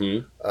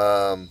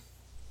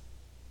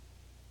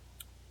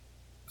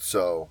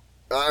 So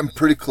I'm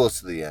pretty close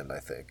to the end, I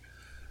think.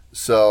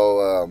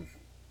 So,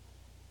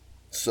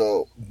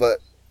 but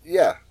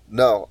yeah,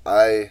 no,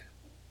 I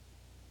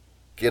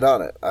get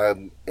on it. I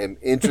am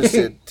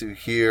interested to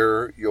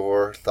hear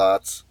your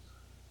thoughts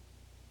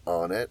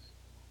on it,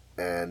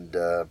 and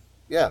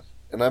yeah,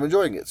 and I'm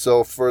enjoying it.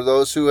 So for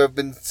those who have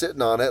been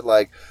sitting on it,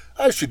 like,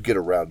 I should get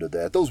around to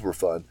that. Those were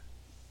fun.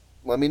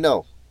 Let me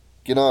know.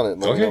 Get on it.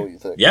 Let me know what you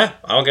think. Yeah,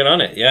 I'll get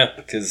on it. Yeah,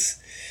 because,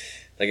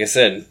 like I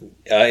said,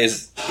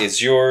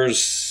 is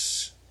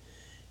yours?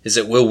 Is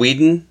it Will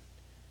Wheaton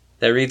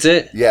that reads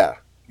it? Yeah.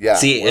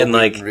 See, Will and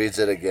like Wheaton reads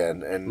it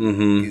again,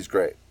 and he's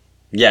great.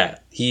 Yeah,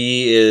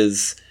 he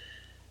is.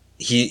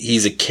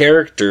 He's a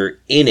character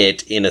in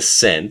it, in a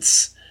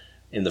sense,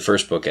 in the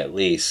first book at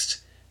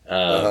least.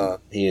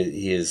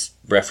 He is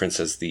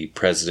referenced as the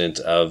president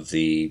of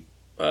the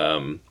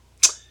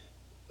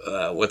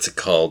what's it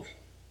called?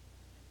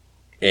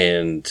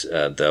 And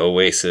the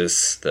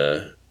Oasis,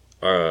 the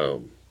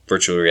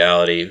virtual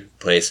reality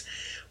place,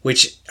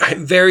 which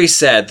I'm very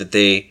sad that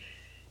they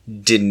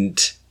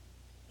didn't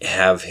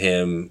have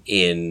him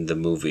in the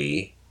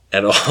movie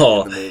at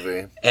all.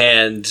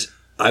 And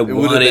I wanted to. It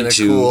would have been a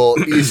cool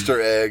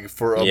Easter egg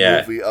for a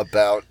movie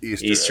about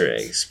Easter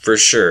eggs for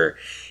sure.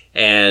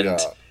 And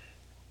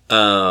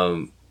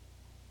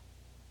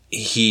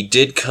he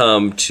did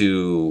come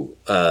to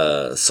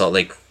Salt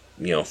Lake,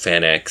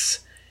 FanX,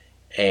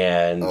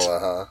 and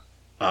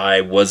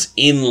I was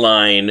in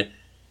line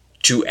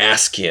to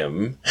ask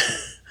him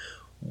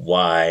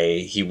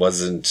why he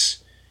wasn't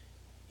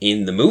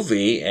in the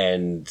movie,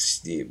 and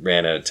he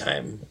ran out of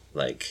time.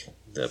 Like,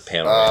 the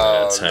panel ran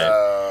out of time.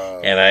 No.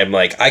 And I'm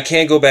like, I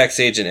can't go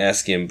backstage and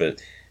ask him, but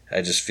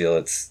I just feel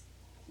it's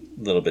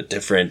a little bit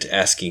different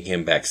asking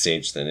him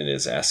backstage than it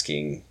is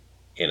asking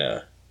in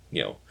a,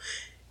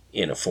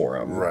 in a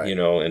forum,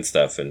 and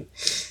stuff, and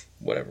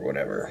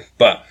whatever.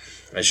 But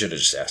I should have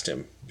just asked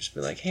him. Just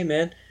been like, hey,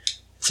 man.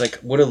 It's like,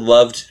 would have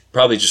loved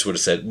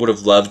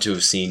to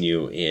have seen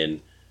you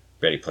in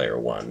Ready Player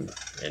One,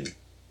 and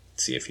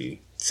see if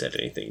he said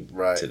anything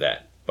to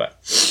that. But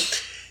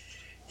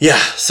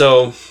yeah,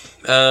 so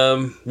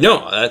no,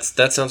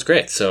 that sounds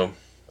great. So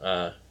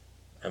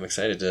I'm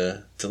excited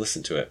to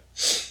listen to it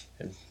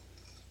and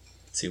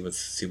see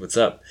what's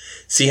up.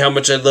 See how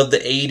much I love the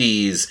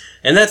 80s.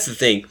 And that's the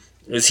thing,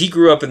 is he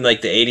grew up in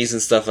like the 80s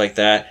and stuff like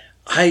that.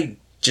 I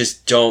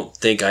just don't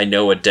think I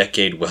know a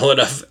decade well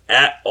enough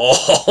at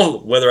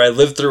all, whether I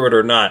lived through it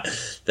or not,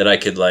 that I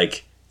could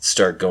like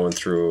start going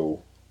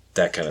through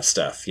that kind of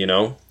stuff,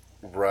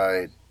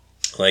 Right.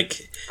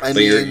 Like,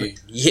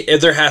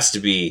 there has to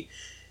be,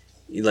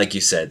 like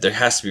you said, there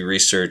has to be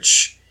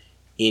research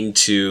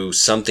into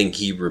something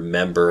he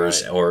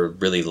remembers or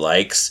really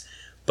likes,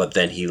 but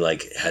then he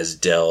like has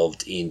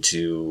delved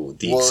into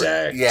the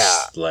exact. Yeah,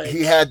 like,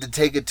 he had to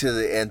take it to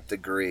the nth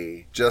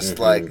degree, just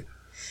the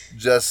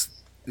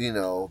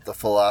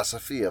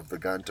philosophy of the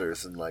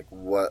Gunters, and like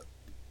what,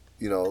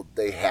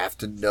 they have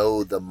to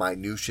know the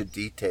minutia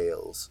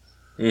details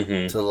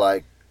to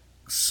like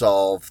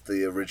solve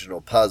the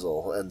original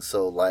puzzle. And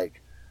so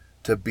like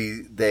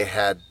they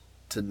had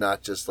to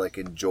not just like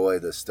enjoy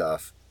the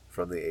stuff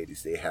from the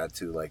 80s, they had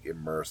to like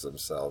immerse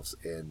themselves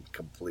in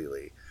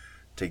completely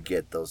to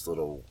get those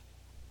little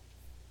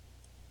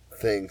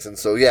things. And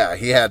so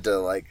he had to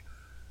like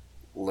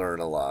learn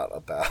a lot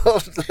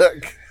about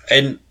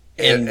and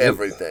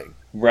everything.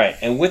 Right.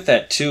 And with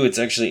that too, it's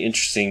actually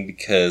interesting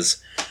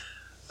because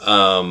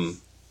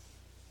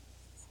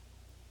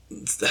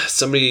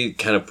somebody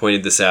kind of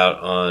pointed this out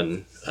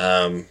on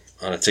a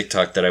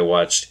TikTok that I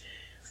watched,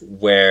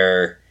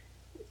 where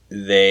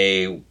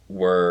they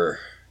were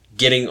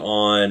getting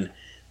on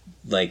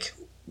like,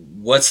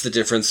 what's the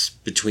difference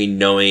between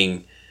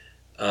knowing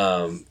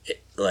like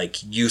like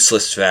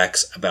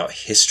facts about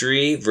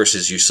history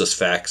versus useless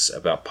facts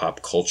about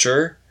pop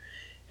culture,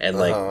 and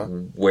like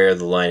where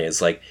the line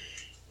is. Like,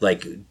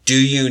 do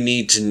you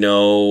need to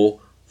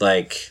know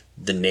like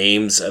the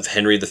names of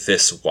Henry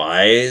V's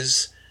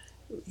wives?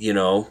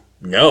 No.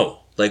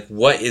 Like,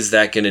 what is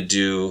that going to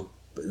do?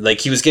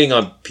 Like, he was getting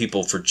on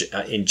people for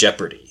in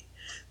Jeopardy,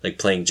 like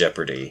playing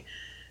Jeopardy.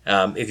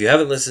 If you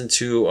haven't listened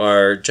to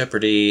our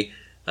Jeopardy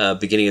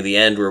beginning of the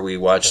end, where we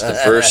watched the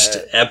first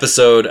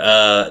episode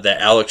that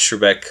Alex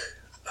Trebek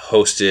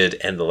hosted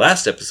and the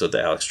last episode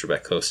that Alex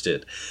Trebek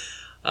hosted,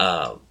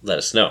 let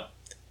us know,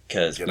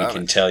 because we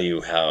can tell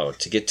you how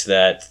to get to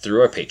that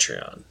through our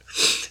Patreon.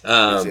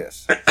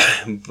 Yes.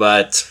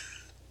 But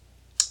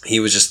he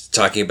was just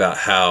talking about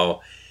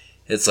how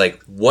it's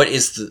like, what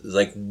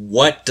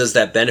does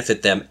that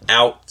benefit them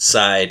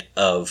outside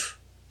of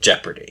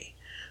Jeopardy?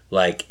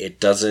 Like, it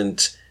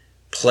doesn't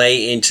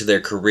play into their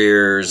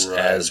careers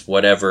as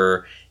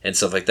whatever and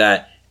stuff like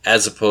that,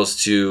 as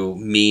opposed to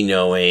me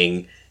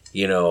knowing,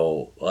 you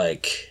know,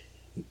 like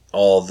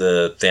all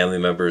the family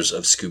members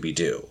of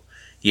Scooby-Doo.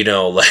 You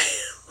know,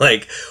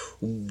 like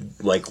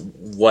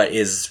what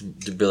is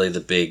really the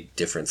big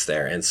difference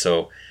there? And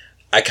so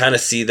I kind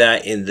of see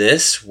that in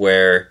this,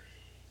 where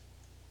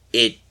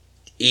it,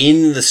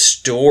 in the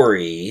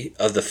story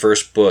of the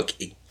first book,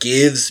 it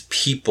gives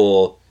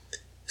people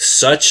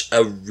such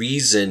a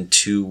reason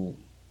to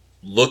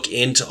look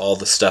into all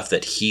the stuff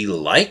that he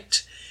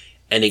liked,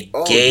 and it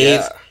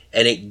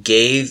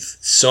gave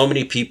so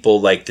many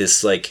people like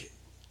this like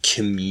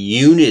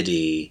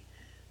community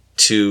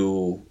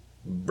to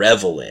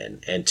revel in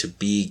and to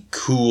be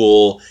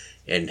cool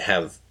and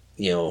have,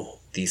 you know,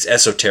 these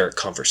esoteric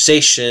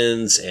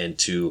conversations and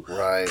to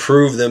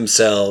prove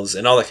themselves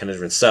and all that kind of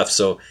different stuff.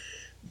 So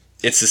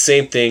it's the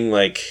same thing,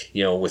 like,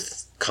 you know,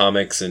 with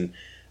comics and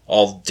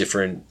all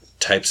different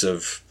types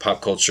of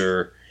pop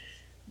culture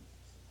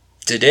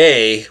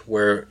today,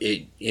 where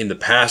in the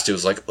past it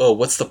was like, oh,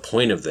 what's the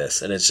point of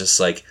this? And it's just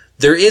like,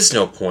 there is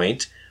no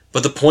point,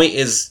 but the point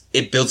is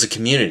it builds a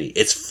community.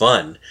 It's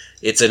fun.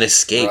 It's an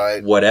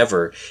escape,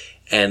 whatever.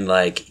 And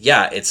like,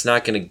 yeah, it's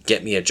not going to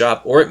get me a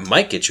job, or it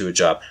might get you a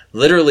job.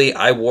 Literally,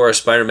 I wore a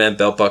Spider-Man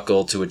belt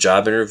buckle to a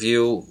job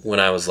interview when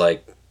I was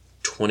like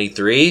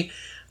 23.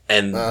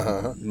 And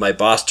my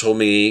boss told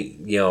me,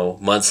 you know,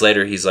 months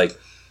later, he's like,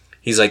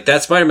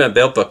 that Spider-Man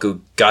belt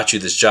buckle got you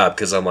this job.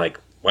 Cause I'm like,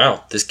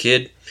 wow, this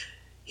kid,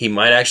 he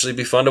might actually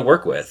be fun to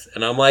work with.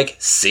 And I'm like,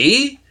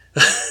 see?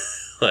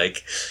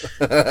 Like,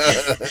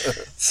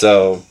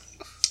 so,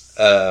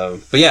 but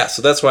yeah,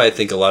 so that's why I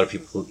think a lot of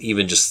people,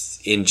 even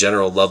just in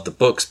general, love the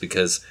books,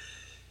 because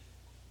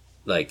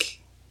like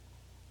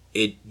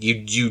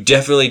you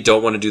definitely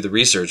don't want to do the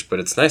research, but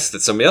it's nice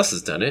that somebody else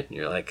has done it. And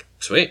you're like,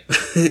 sweet.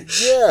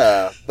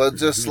 Yeah. But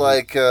just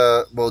like,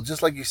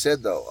 just like you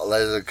said though,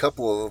 there's a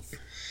couple of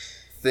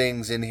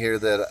things in here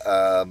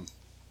that,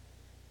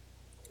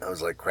 I was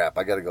like, crap,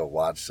 I got to go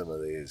watch some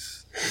of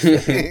these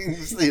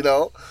things, you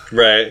know?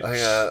 Right.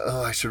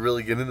 I should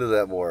really get into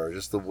that more.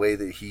 Just the way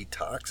that he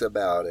talks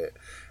about it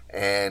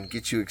and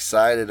gets you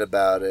excited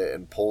about it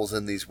and pulls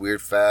in these weird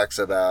facts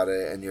about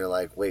it. And you're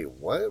like, wait,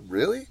 what?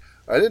 Really?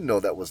 I didn't know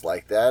that was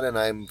like that. And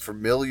I'm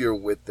familiar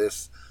with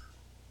this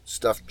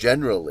stuff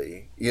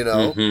generally, you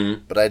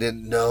know? But I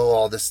didn't know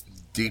all this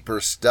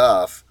deeper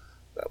stuff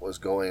that was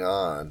going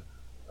on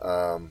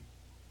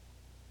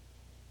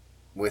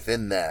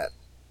within that.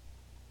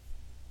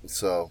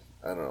 So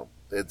I don't know.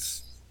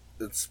 It's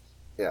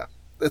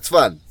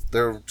fun.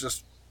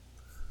 It's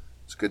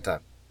a good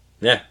time.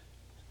 Yeah.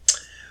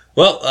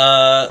 Well,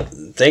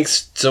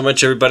 thanks so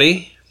much,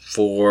 everybody,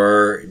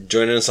 for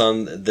joining us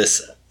on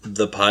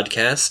the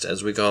podcast,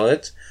 as we call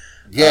it.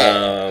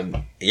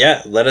 Yeah.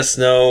 Let us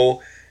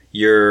know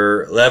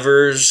your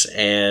levers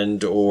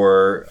and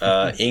or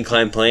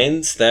incline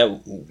planes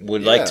that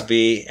would like to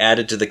be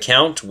added to the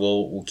count.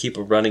 We'll keep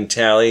a running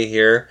tally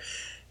here.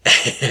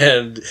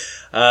 And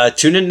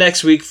tune in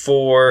next week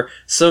for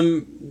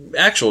some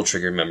actual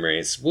trigger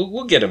memories.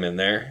 We'll get them in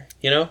there,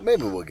 you know?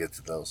 Maybe we'll get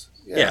to those.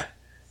 Yeah.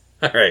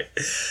 All right.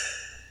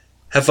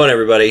 Have fun,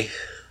 everybody.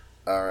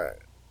 All right.